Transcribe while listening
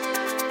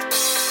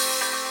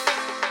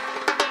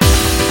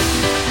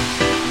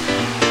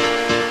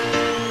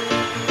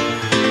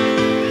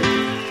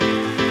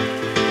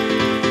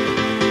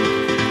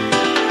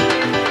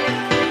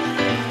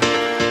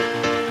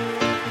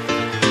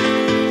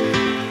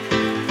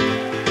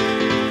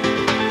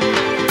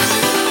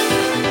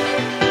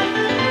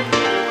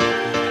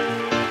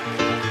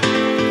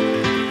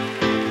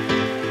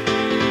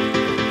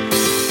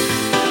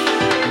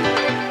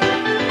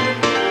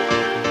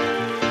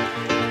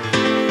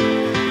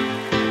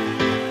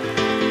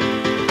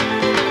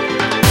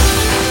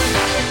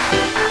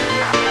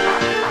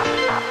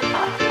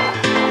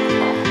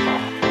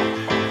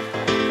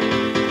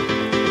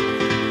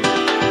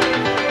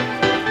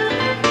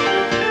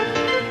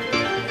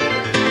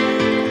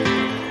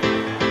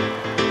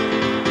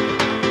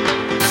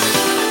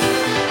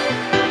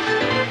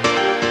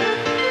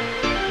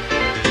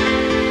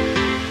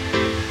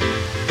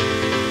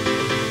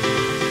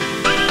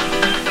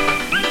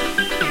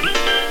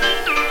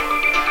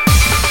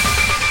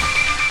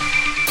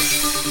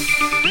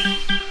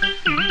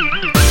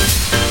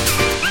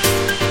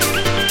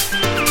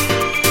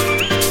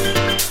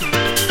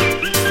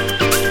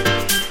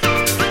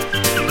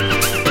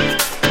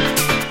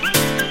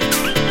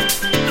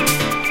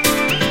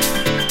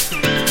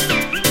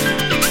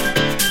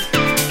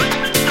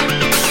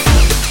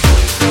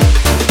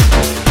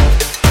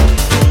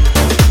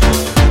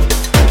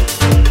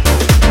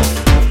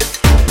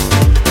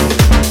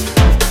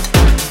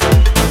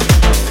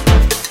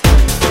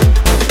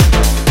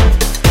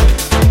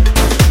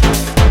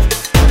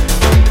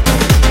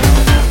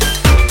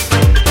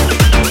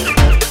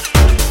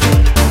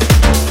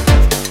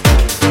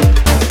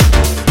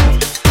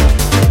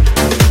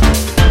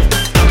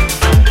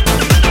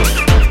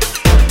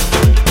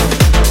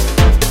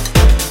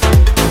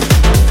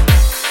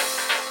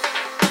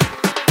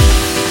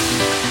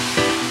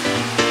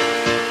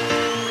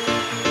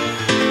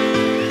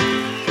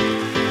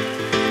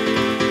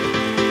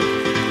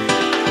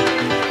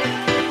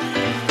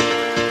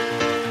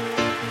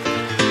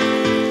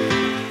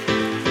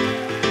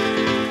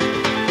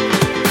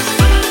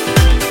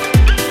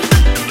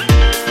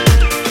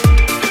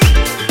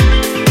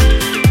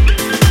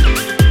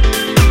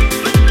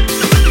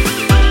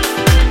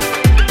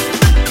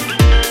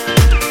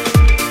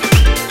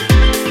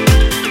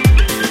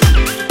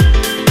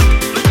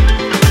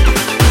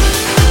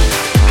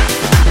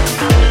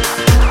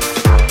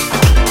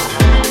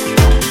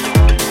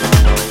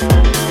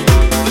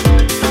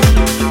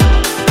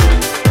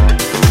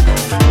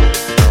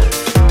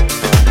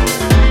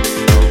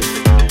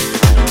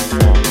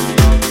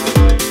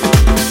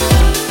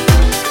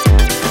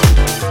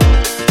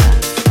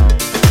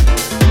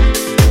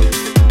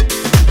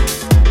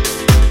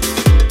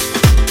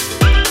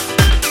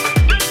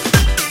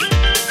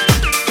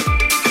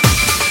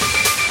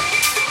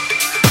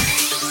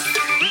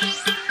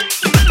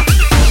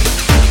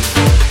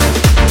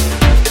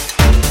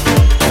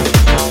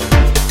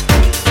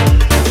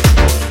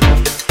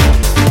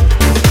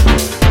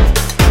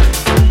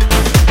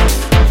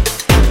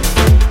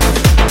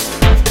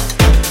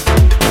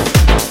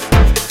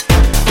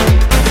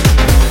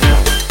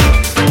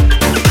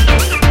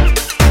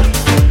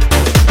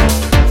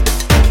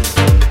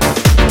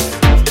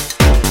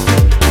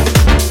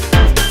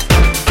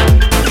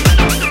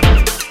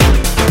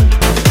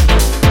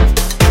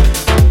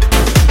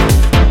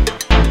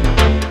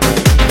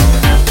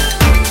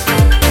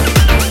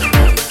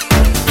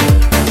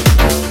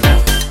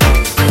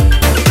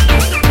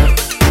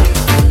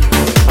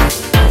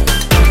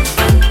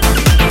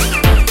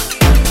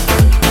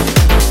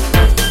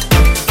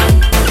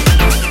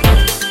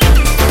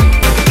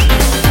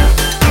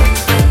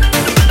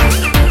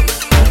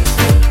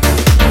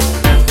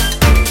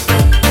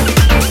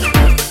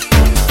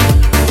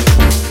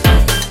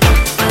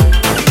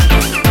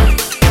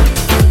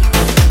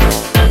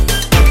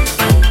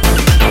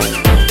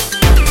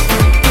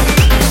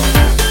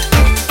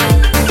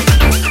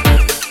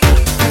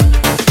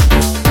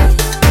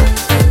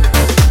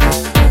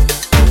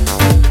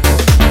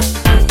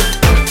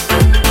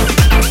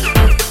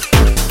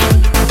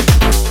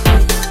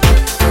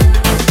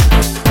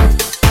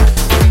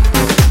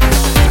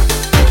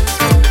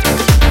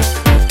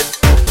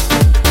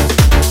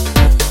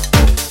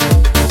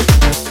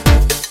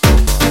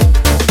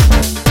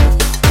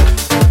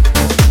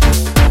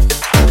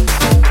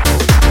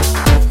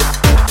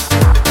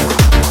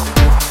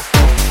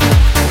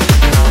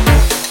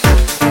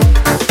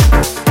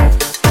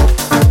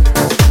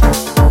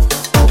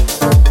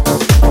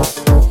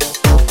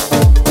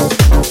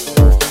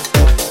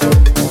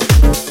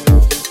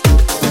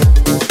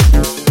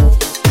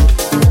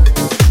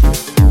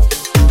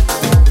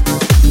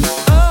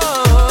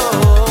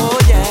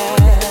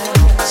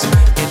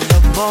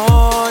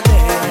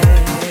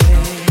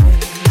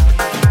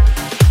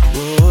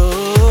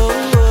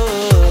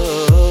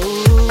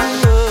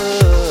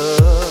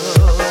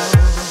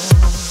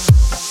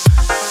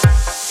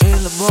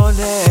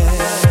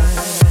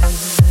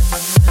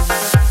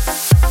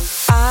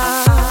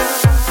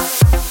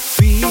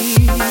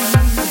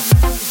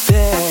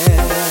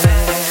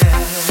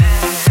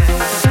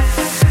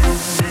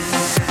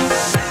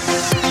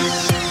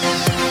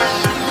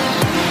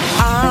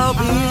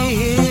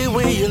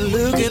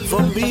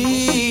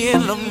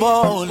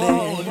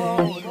morning.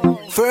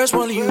 First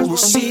one you will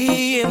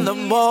see in the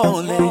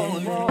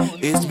morning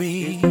is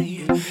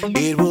me.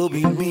 It will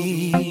be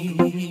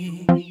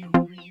me.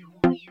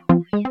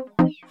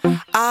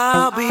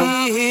 I'll be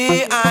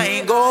here, I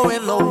ain't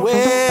going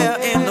nowhere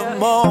in the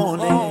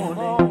morning.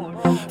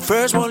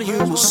 First one you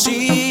will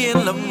see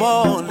in the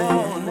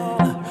morning.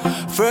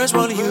 First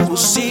one you will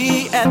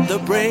see at the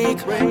break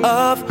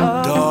of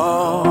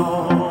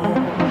dawn.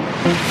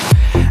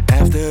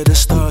 After the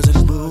stars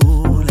and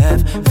moon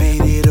have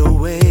faded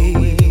away,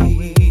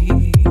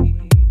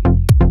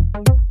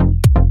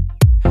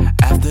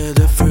 after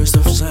the first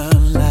of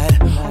sunlight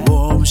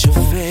warms your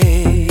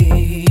face,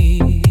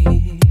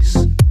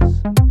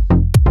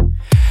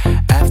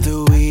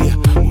 after we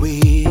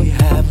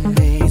have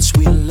made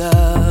sweet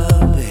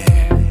love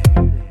there,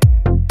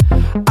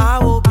 I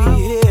will be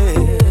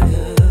here,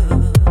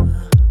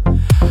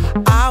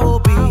 I will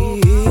be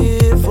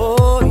here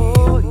for you.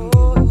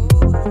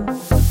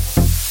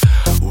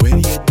 When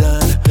you're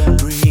done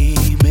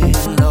dreaming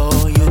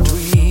all your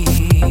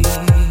dreams,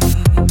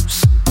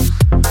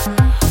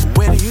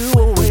 when you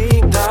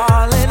awake,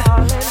 darling,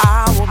 I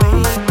will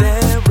make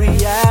them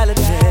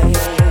reality.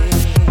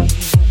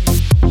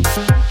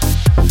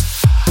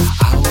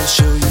 I will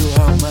show you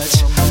how much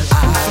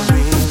I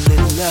really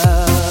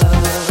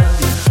love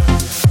you.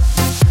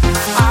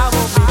 I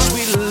will make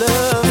sweet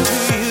love to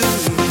you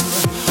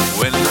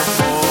when the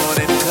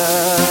morning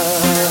comes.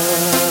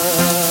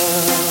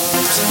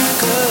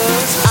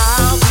 'Cause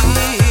I'll be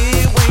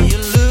here when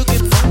you're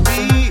looking for me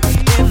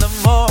in the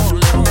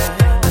morning.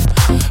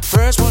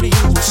 First one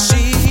you will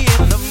see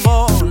in the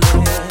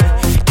morning,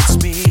 it's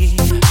me,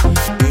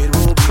 it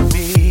will be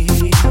me.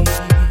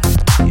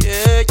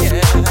 Yeah,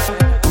 yeah.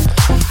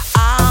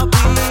 I'll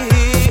be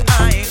here,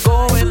 I ain't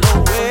going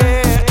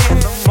nowhere in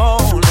the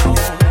morning.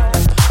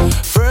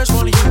 First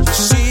one you will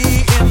see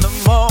in the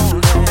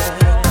morning.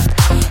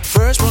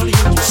 First one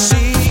you will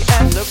see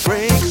at the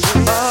break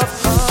of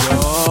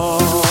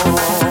dawn.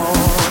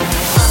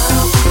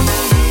 I'll be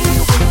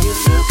here when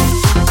you're looking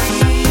for me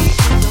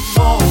in the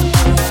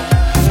morning.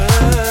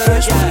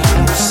 First one you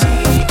will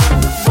see in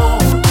the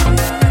morning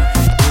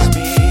is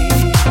me.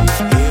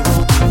 It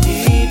will be me,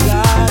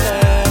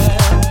 darling,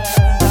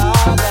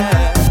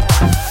 darling.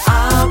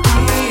 I'll be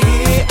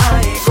here, I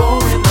ain't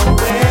going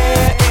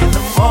nowhere in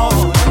the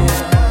morning.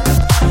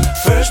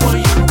 First one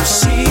you will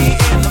see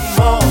in the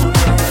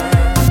morning.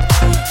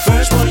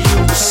 First one you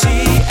will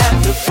see at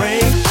the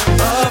break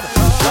of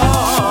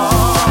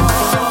dawn.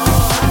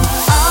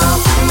 I'll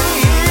be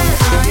here,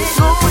 I ain't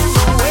going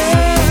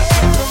nowhere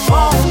in the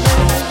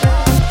morning.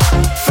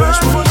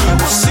 First one you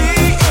will see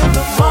in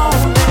the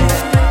morning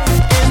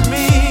is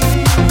me.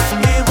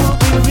 It will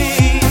be me.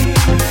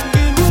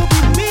 It will be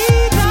me,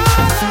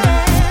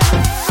 darling.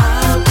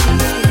 I'll be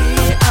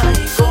here, I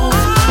ain't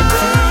going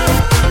nowhere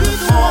in the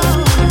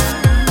morning.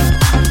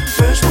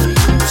 First one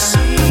you will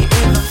see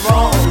in the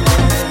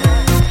morning.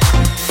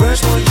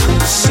 First one you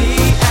will see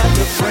at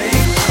the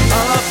break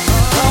of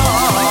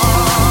dawn.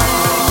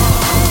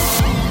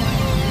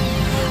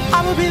 I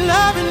will be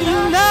loving you,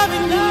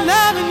 loving you,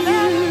 loving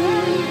you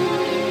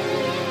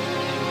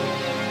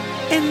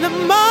in the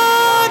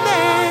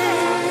morning,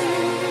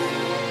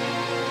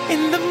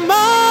 in the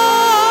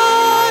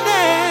morning,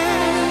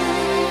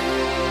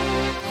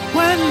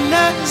 when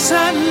the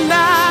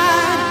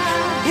sunlight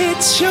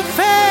hits your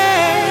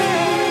face.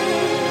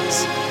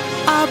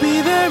 I'll be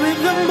there in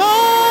the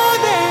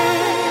morning.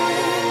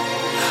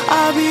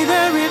 I'll be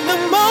there in the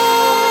morning.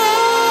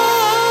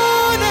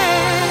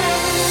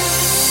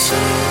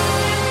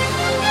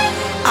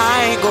 I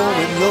ain't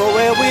going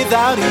nowhere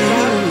without you.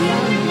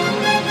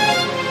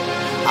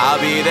 I'll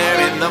be there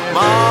in the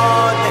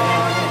morning.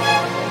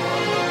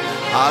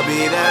 I'll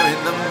be there in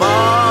the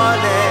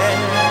morning.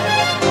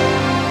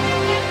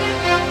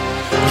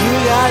 You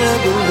gotta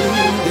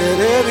believe that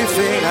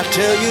everything I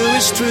tell you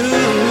is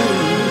true.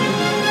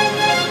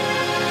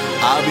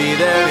 I'll be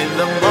there in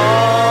the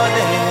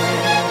morning.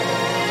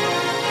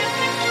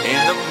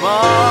 In the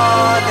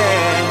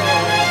morning.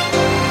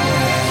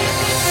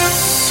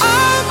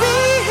 I'll be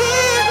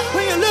here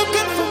when you're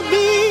looking for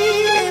me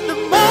in the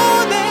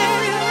morning.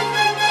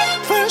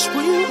 First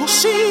one you will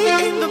see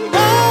in the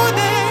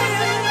morning.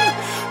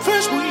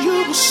 First one you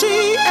will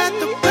see at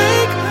the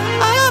break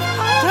of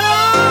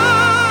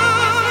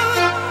dawn.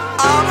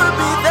 I'ma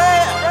be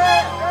there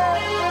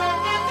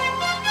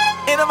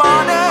in the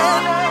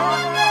morning.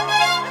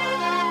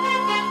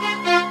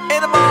 In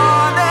the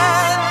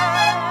morning.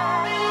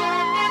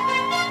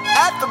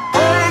 At the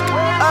break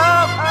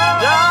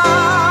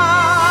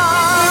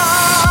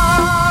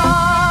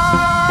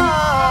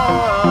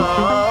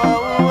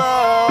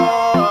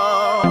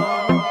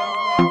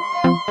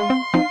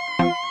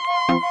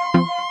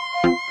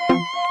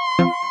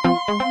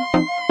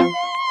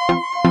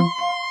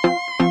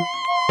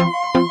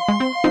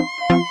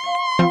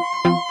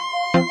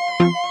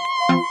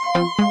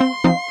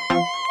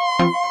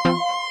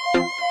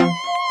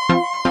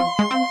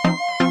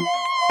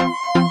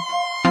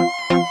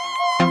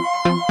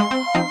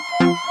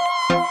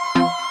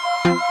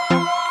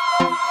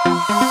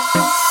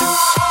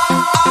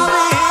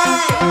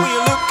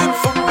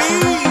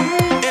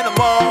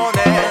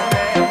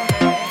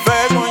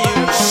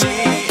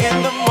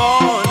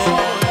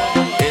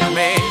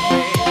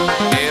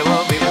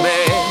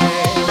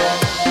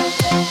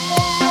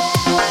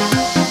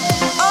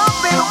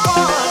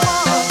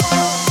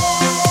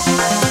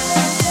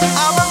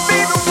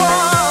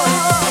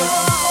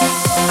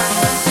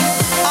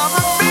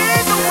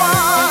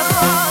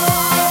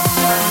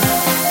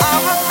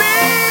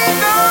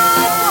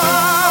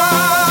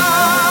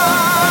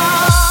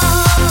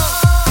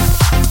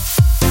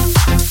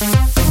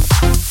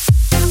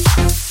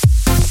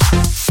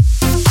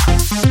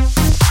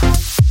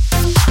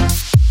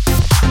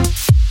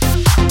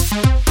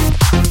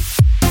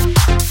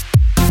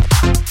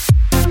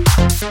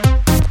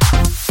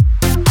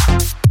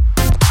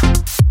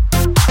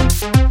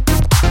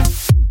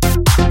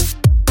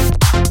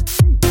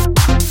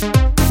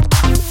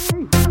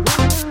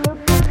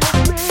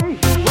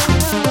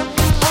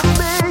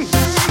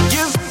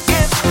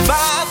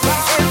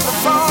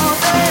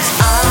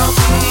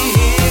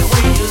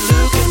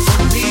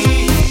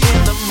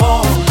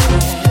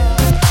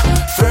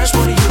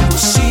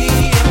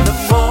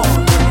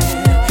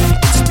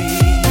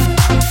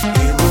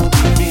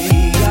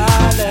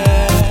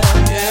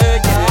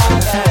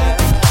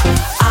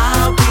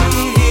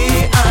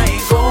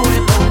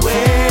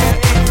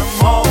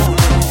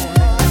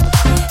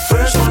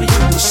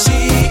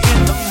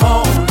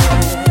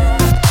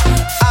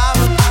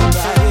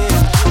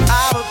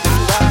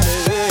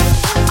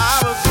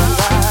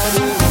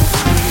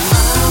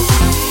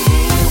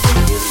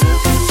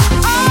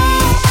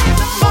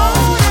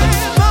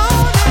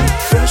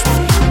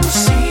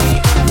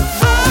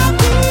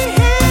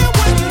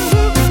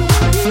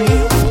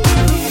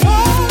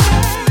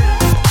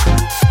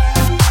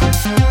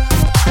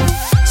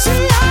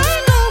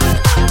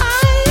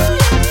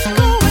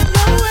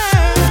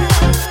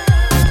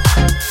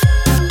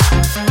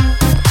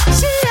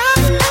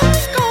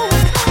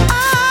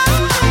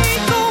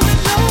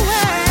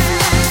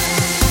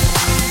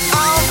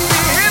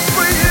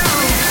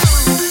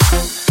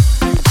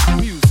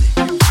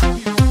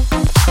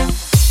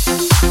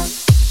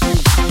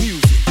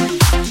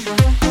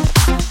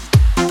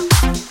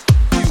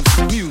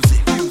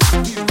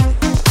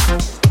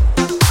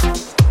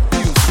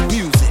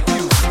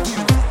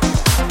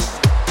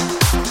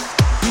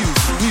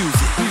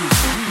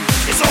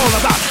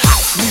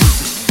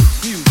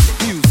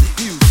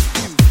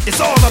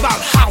about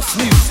house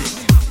music.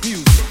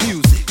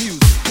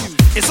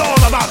 It's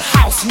all about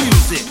house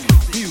music.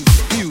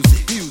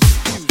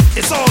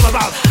 It's all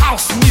about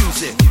house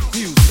music.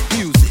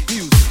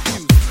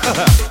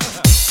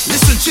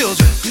 Listen,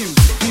 children,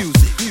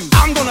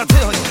 I'm gonna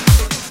tell you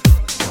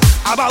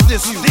about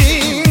this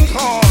thing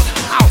called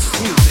house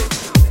music.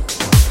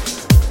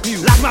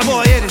 Like my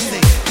boy Eddie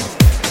said,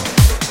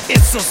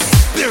 it's a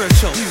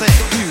spiritual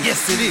thing.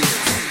 Yes, it is.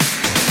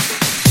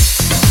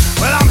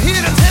 Well, I'm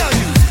here to tell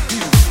you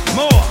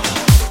more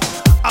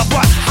of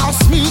what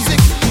house music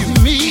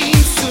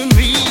means to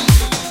me.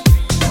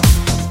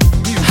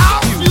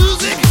 House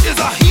music is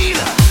a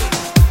healer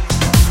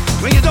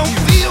when you don't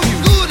feel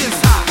good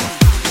inside.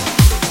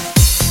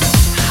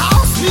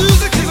 House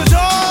music is a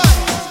joy.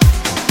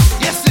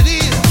 Yes, it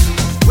is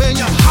when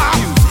your heart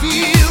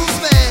feels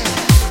bad.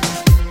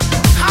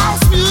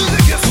 House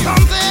music is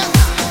something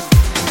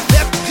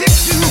that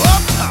picks you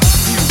up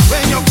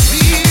when you're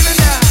feeling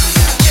down.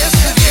 Yes,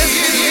 it is.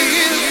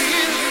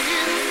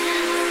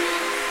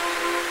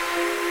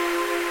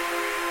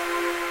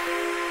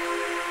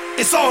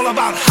 It's all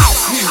about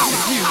house music.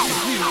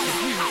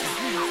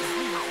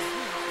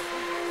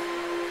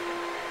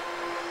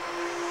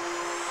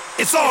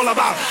 It's all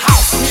about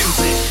house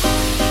music.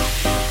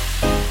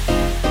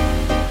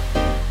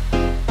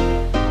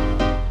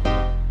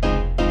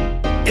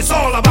 It's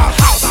all about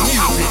house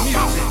music.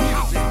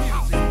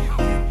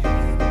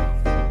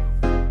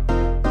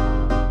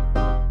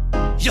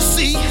 You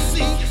see,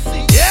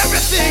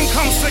 everything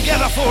comes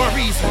together for a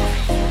reason.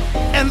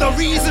 And the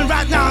reason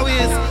right now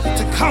is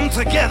to come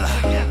together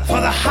for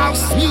the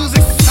house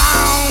music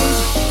sound.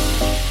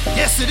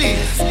 Yes, it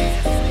is.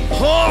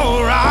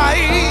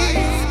 Alright.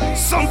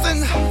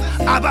 Something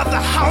about the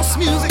house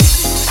music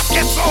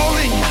gets all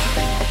in you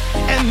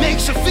and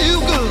makes you feel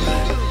good.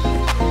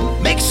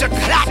 Makes you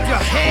clap your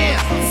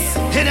hands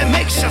and it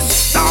makes you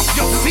stomp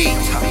your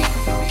feet.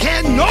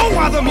 Can't no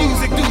other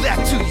music do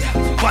that to you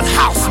but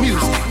house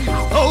music.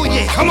 Oh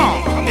yeah, come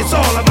on. It's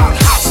all about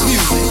house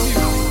music.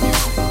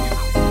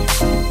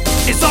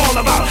 It's all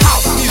about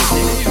house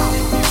music.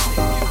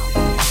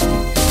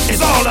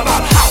 It's all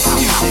about house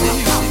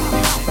music.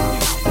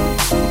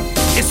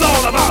 It's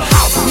all about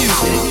house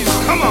music.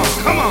 Come on,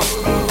 come on.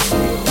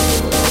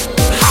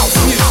 House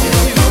music.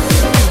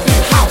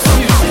 House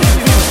music.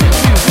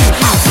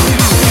 House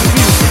music.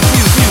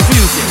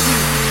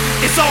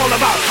 It's all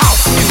about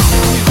house music.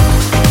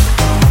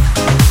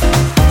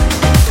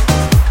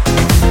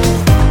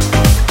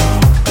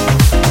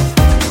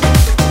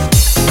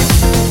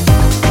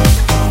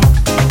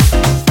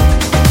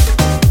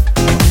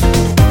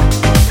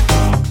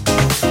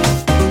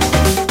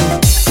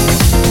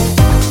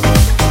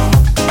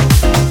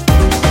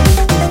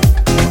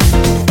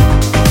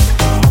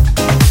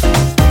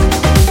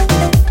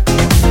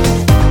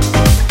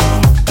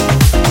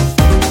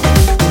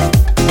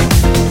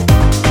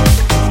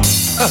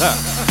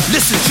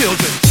 Listen,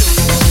 children,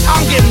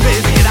 I'm getting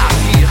ready to get out of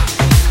here,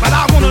 but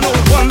I want to know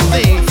one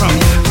thing from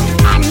you.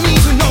 I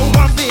need to know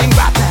one thing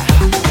right now.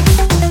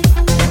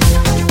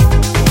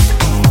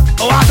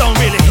 Oh, I don't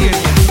really hear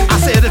you. I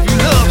said if you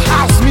love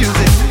house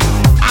music,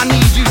 I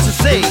need you to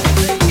say,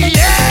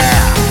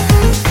 yeah,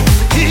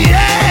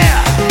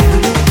 yeah,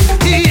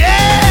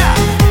 yeah.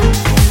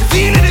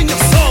 Feel it in your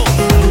soul.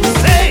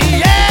 Say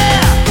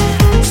yeah,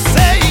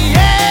 say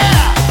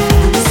yeah,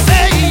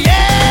 say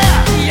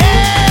yeah,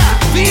 yeah.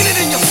 Feel it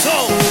in your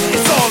soul.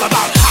 It's all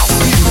about house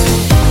music.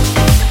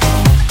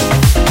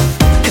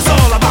 It's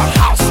all about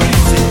house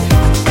music.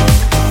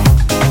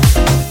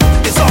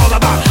 It's all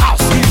about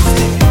house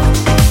music.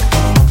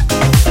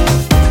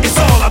 It's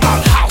all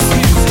about house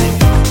music.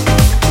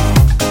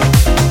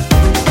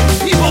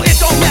 People, it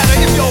don't matter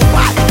if you're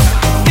white,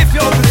 if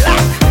you're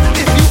black,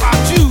 if you are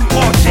Jew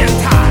or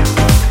Gentile.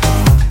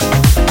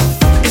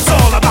 It's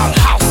all about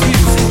house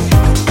music.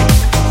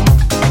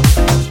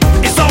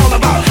 It's all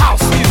about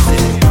house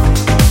music.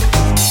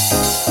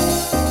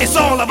 It's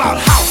all about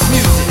house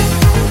music.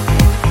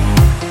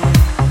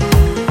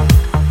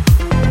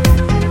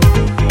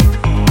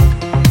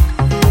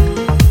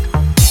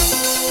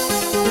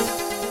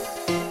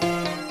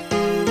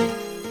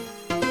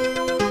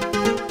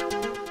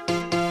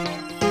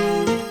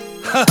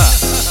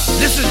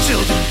 Listen,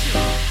 children.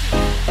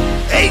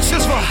 H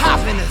is for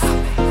happiness.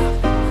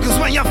 Cause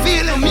when you're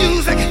feeling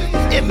music,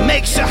 it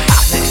makes you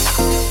happy.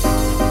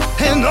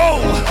 And O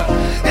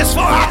is for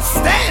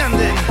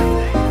outstanding.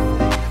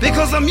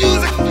 Because the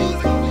music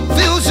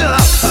fills you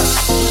up.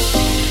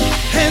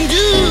 And U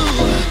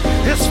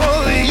is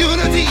for the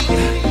unity.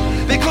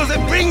 Because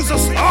it brings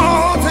us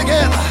all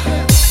together.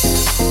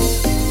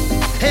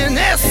 And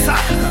S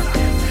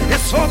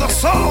is for the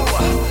soul.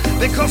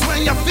 Because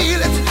when you feel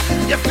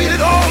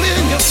it all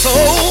in your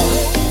soul.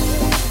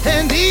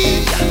 And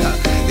E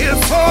is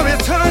for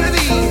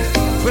eternity.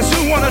 But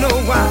you wanna know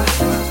why?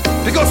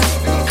 Because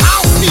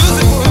house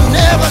music will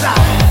never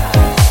die.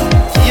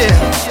 Yeah,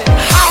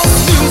 house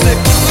music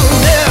will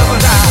never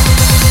die.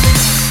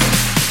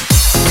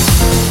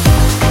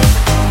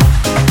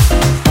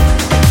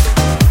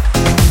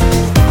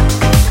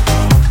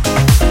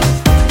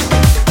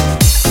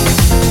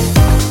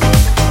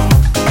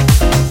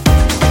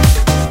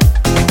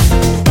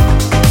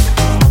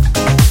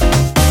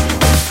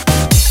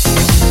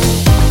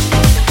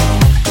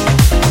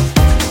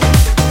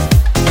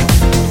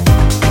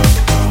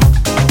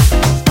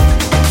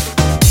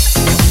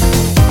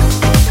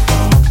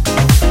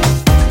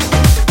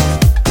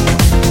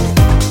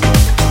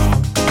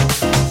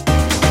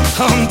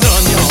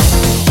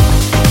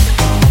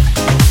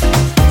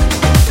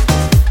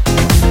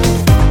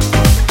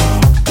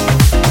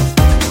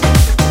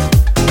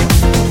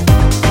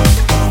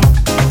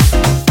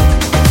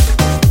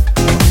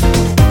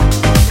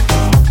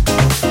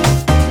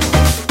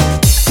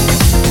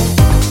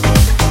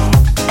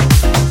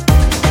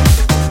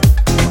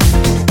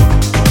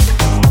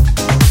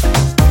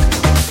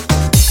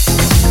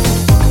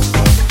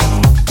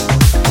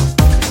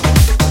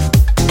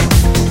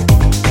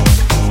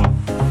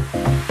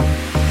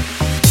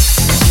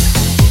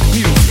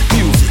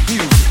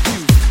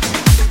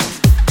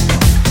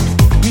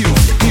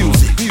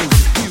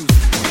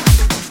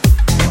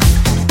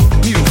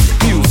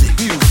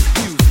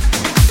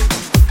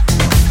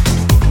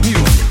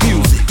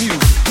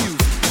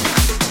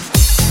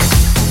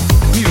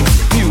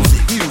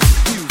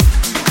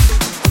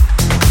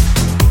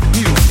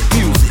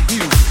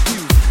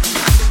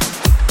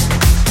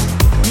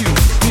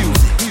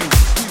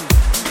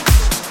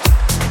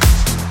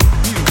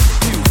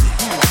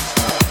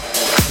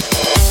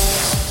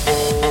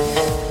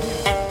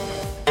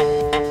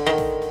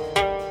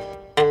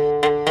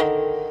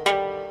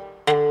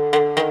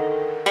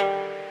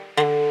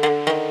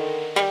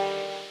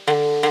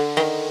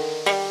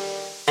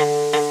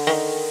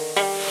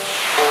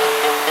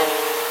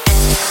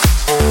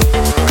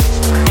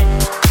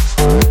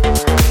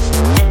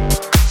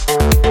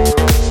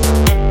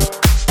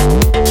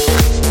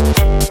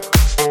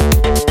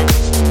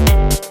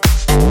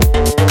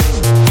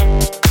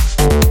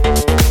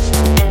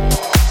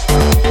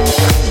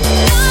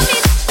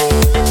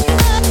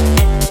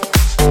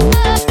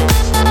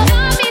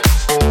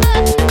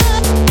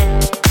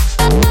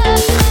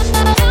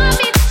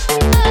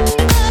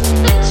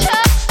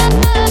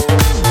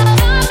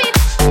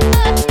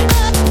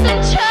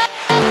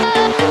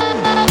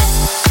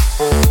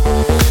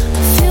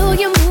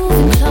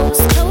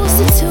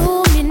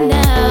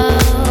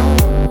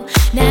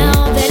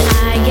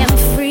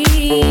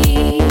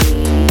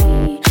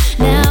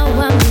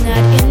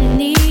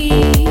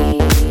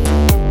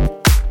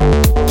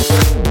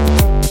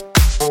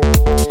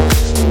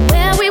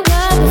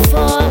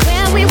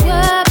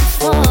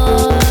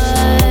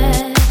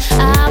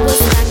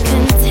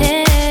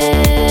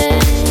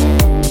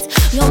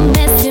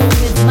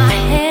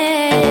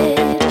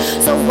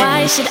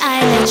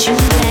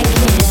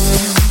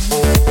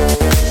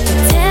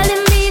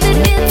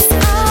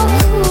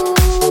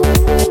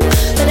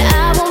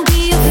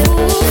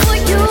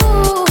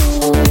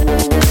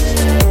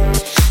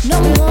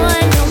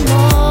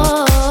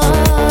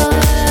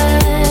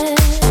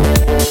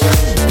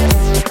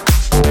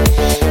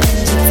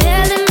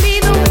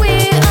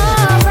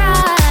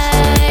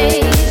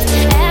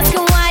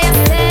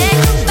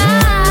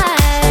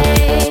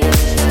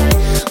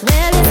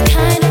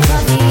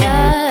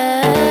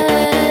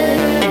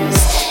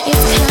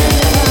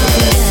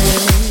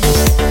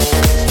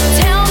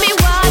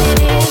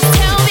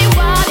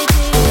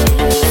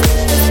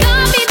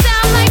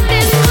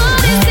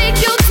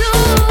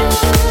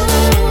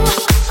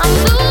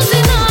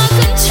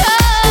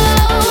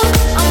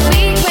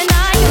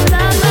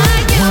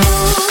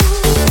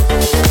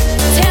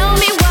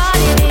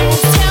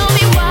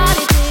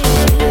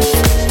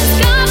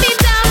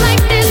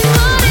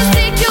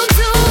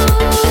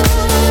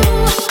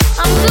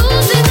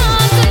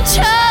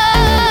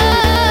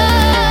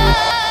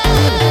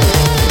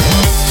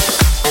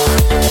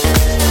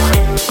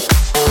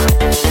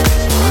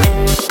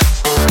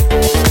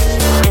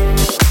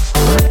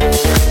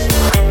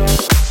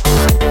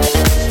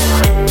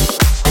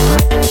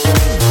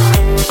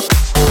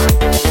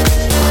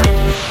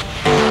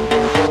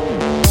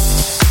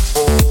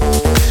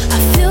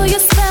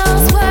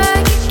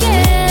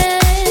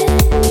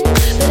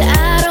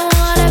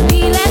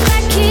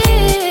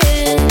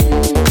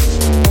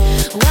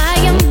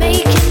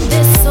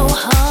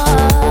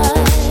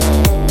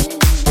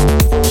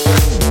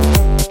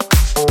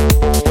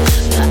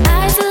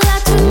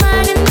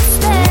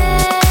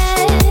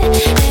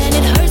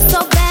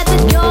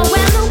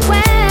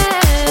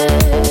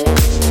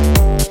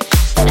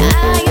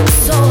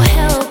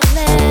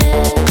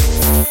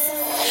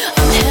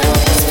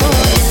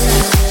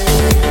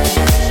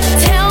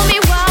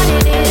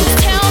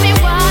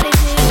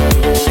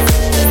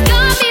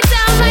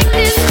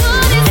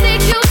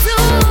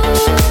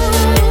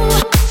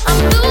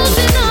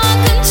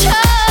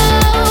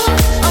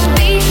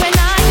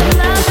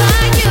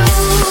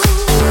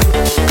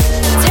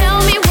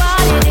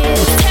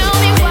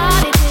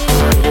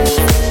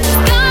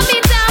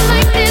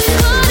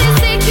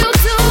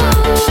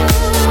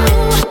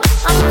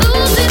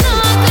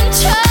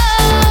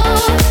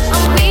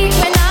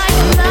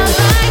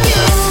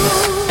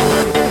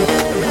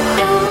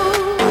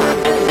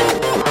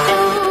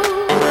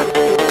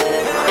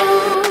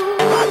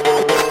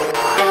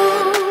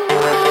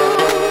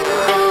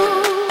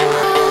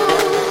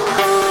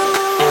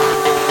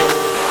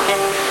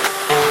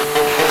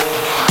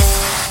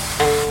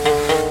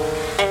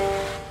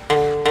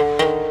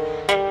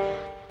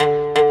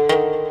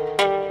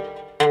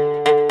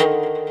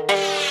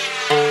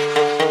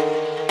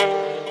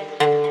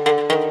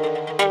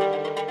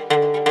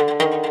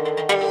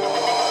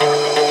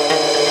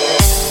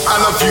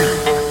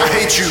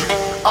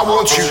 I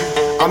want you,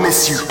 I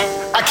miss you.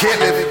 I can't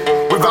live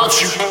without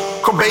you.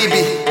 Cause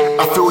baby,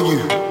 I feel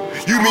you.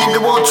 You mean the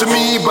world to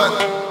me, but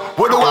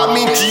what do I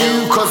mean to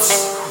you? Cause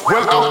when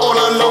I'm all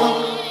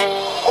alone,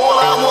 all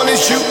I want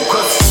is you.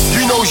 Cause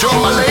you know you're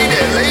my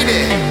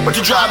lady. But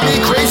you drive me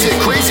crazy.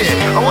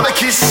 I wanna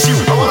kiss you,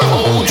 I wanna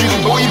hold you.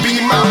 Will you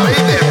be my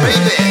baby?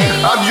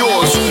 I'm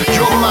yours,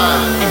 you're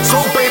mine.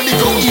 So baby,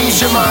 go ease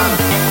your mind.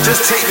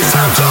 Just take the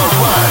time to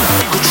unwind.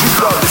 Cause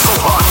true love is so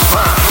hard to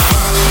find.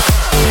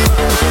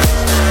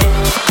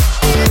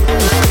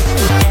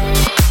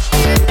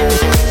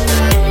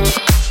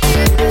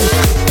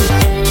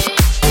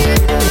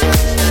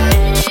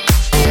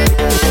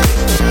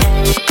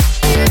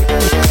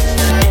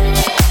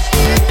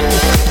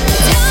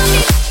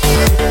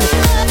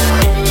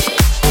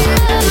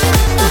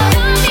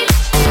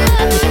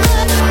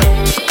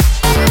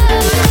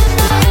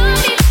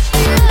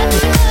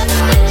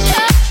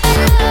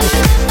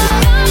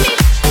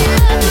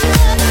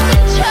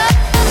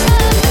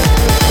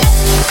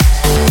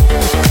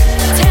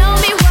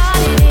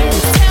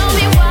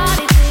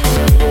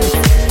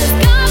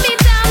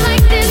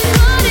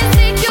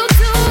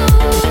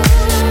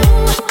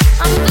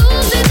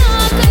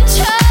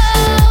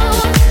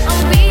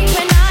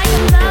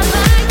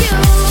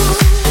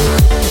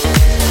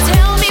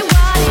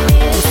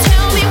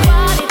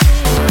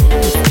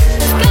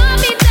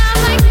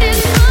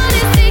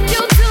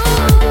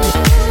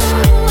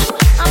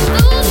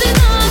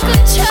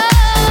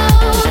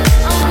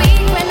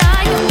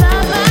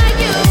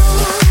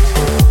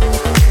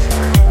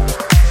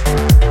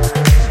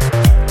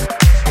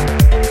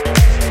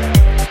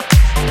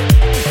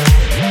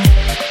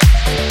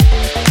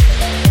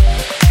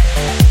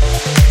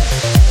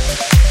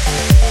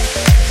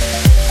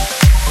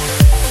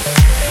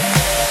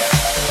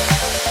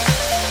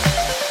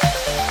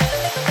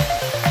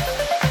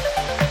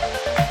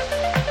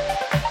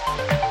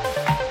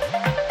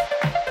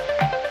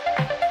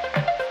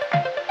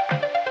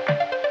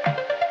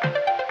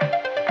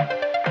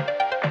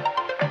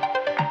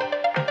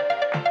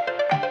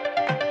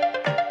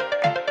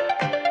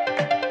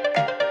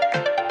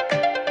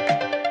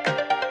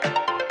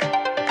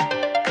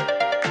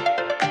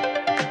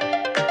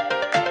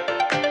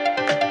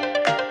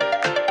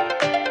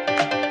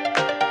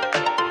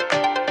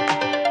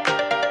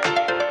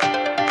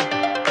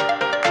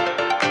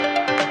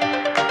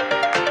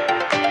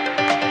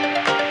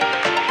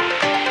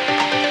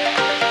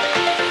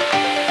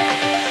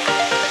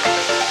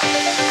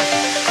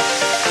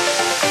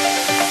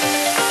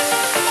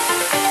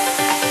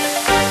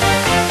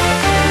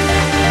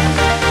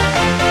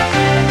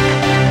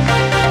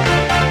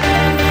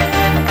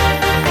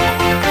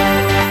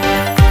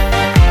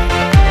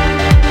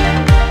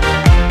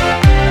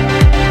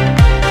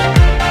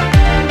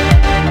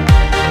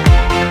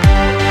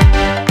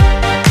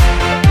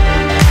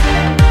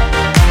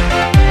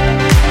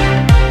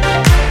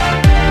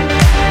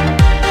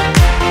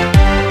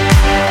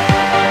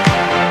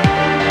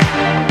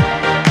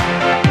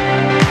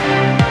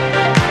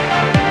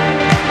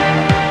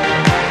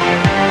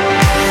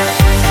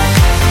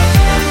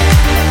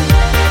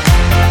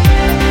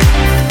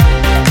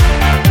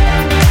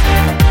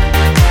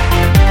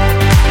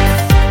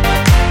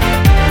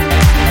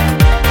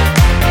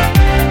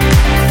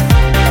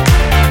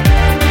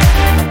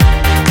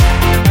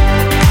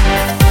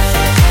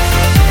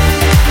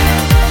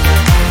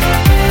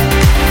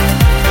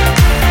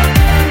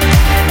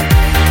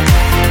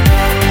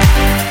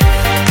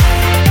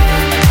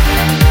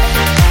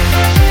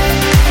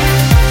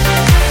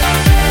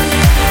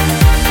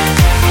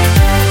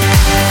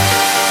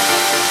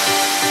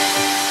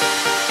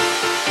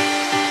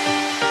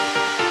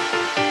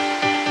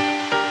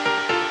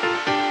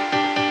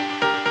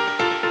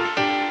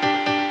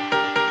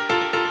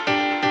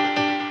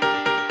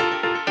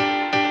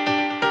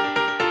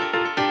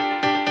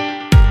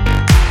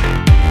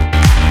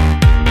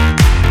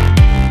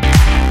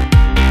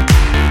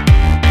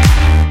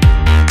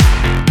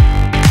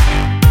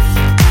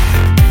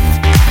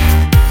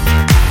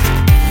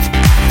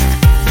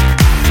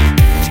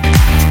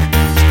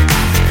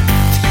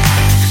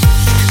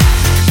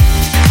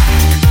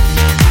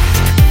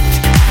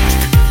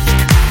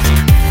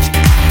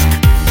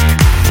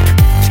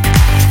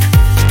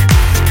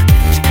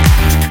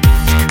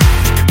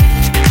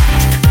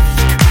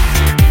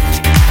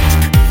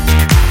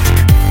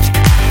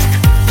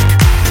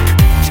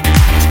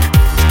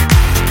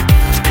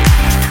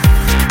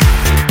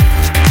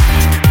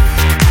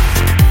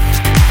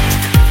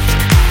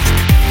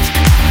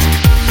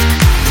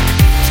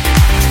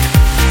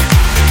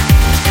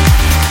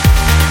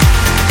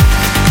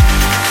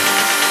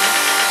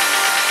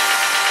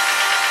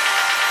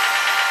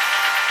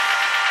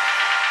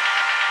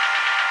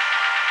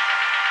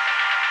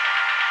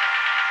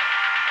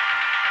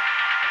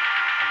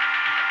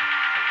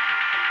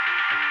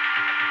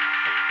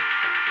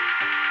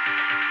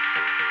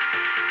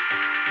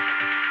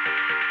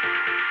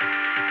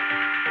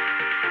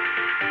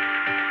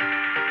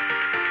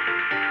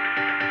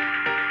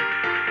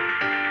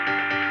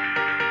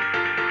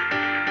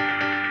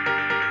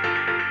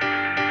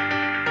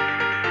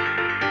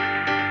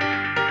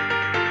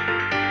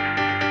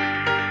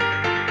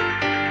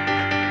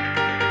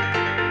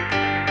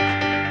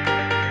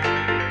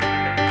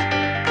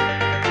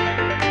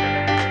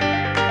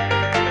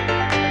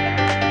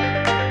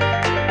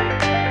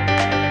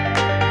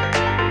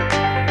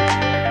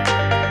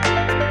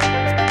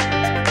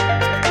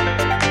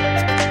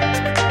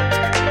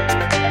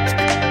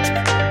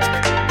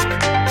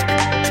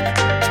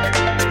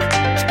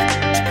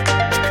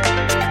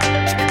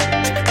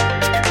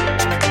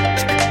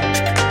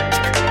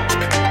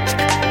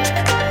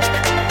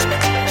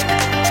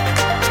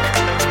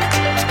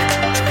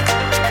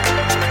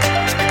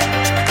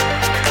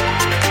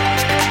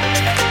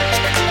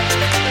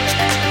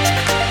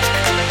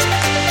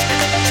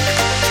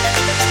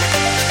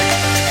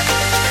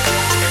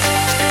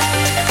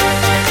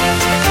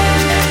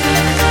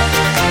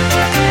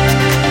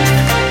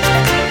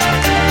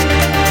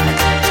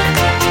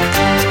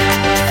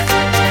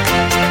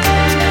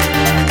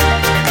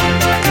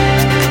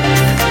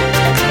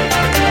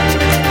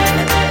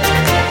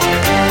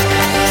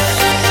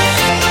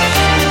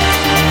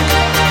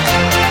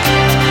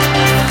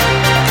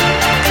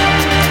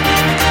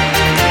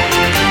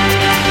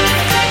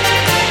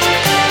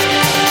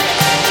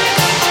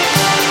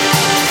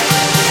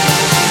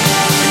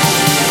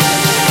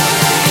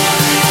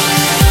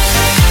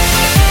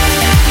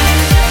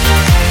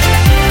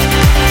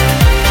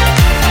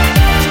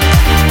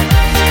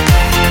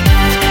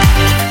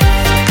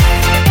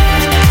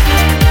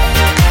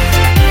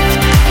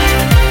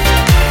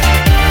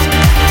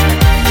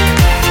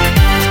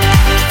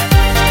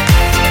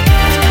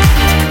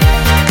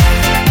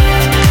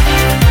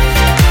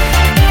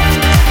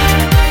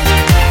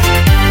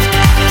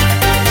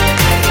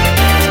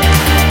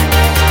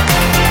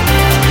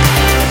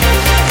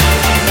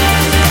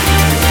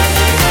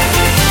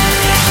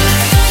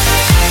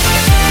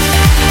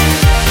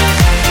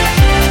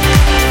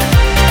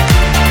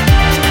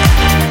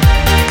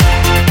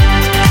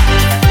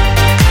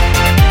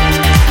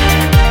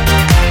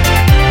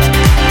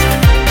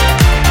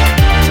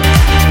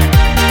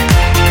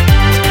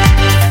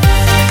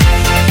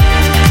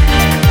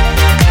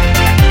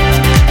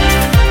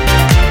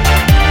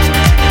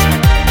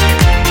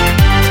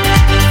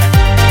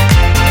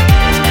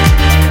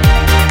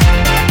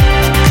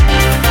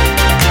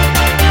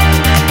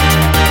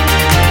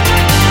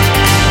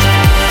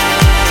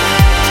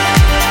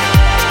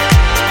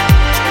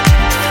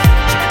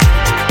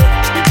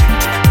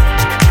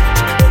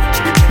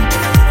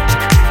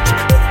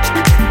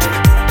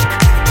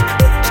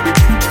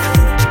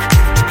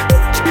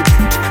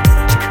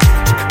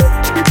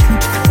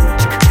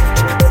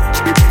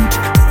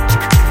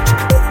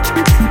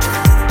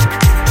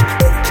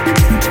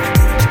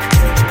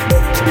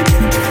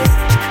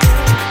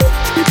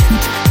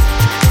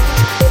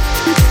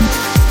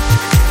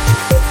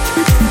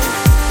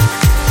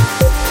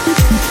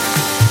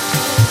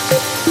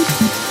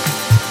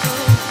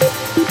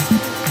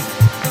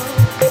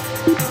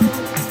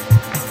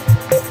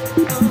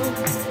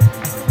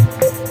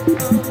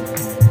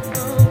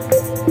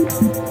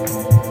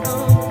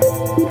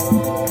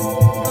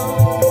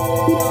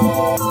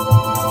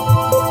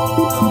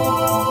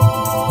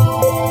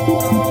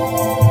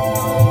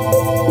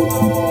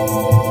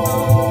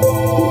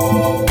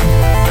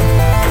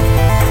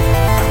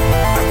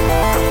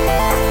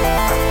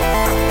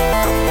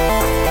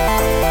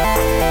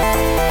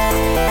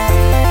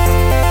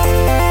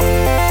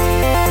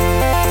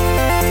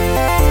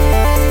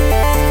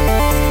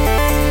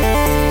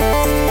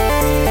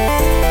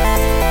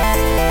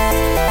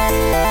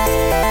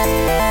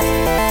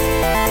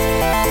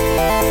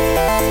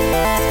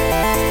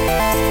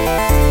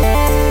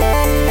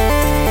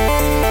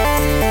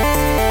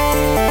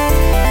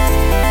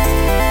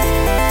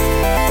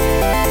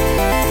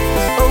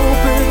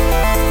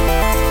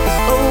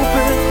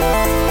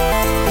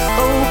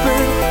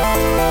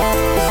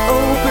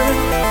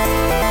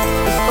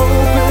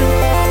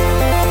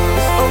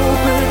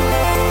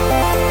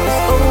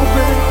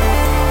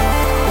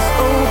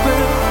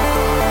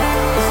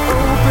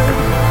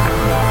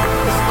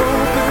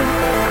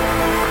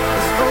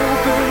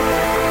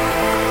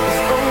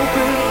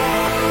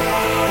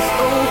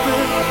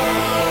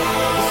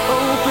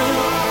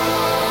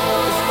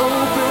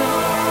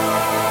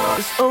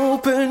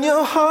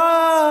 your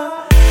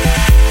heart.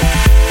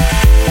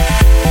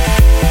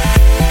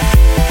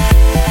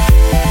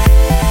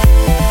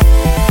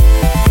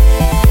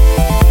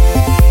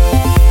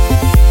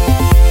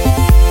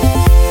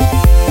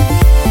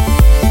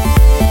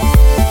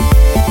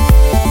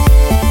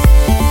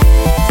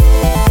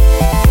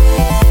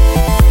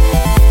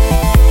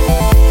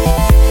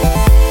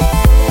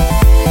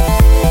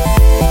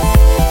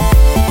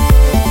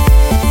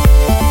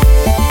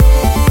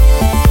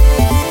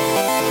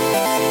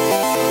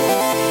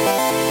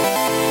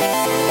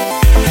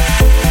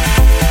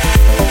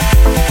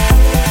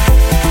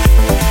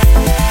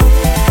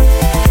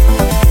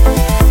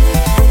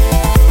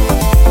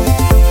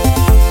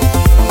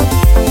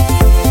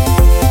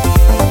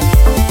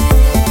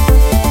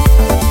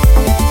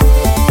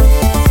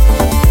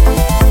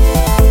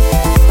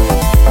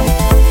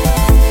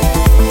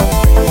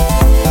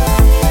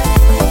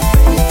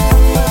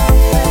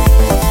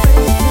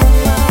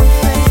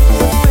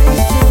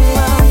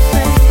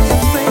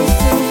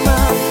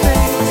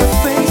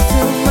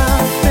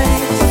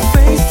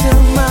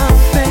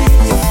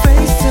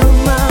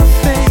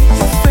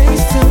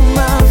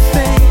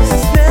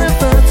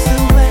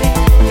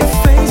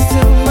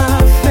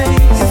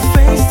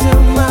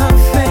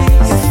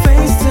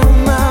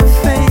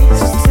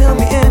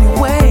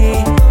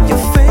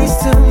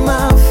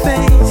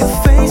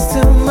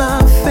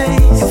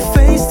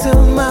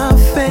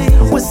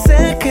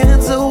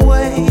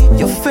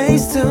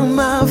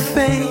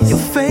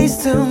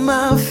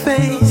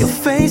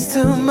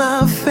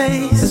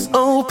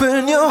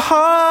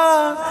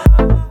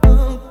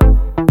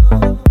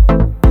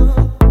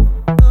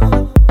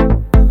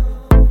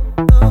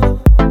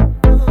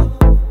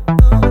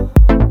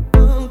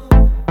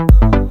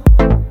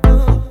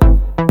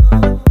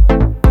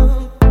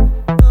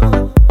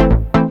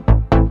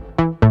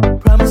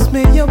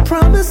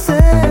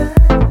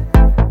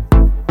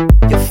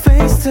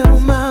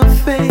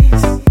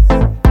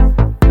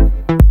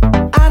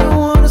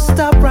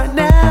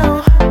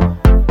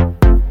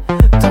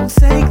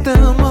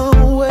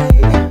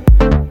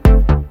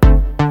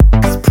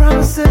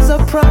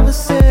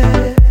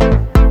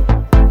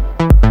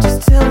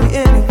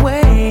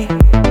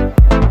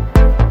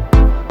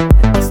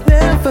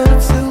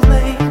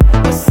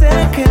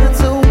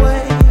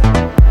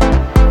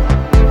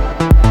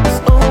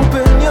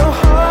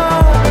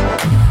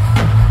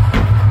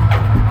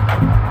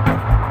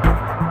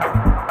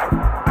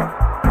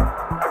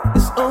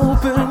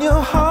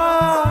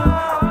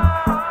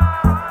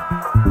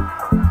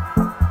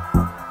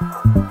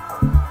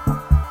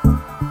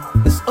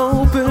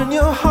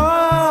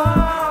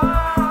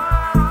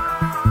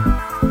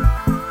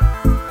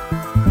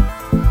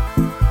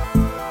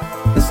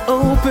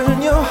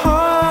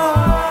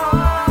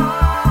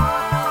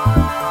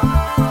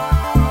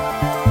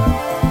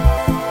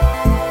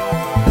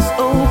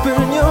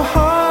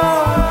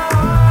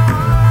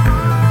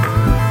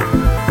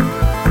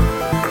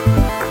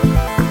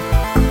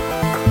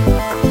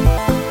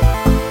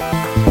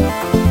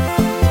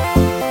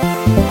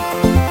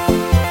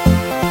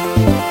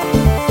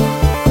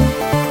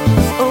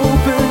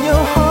 Open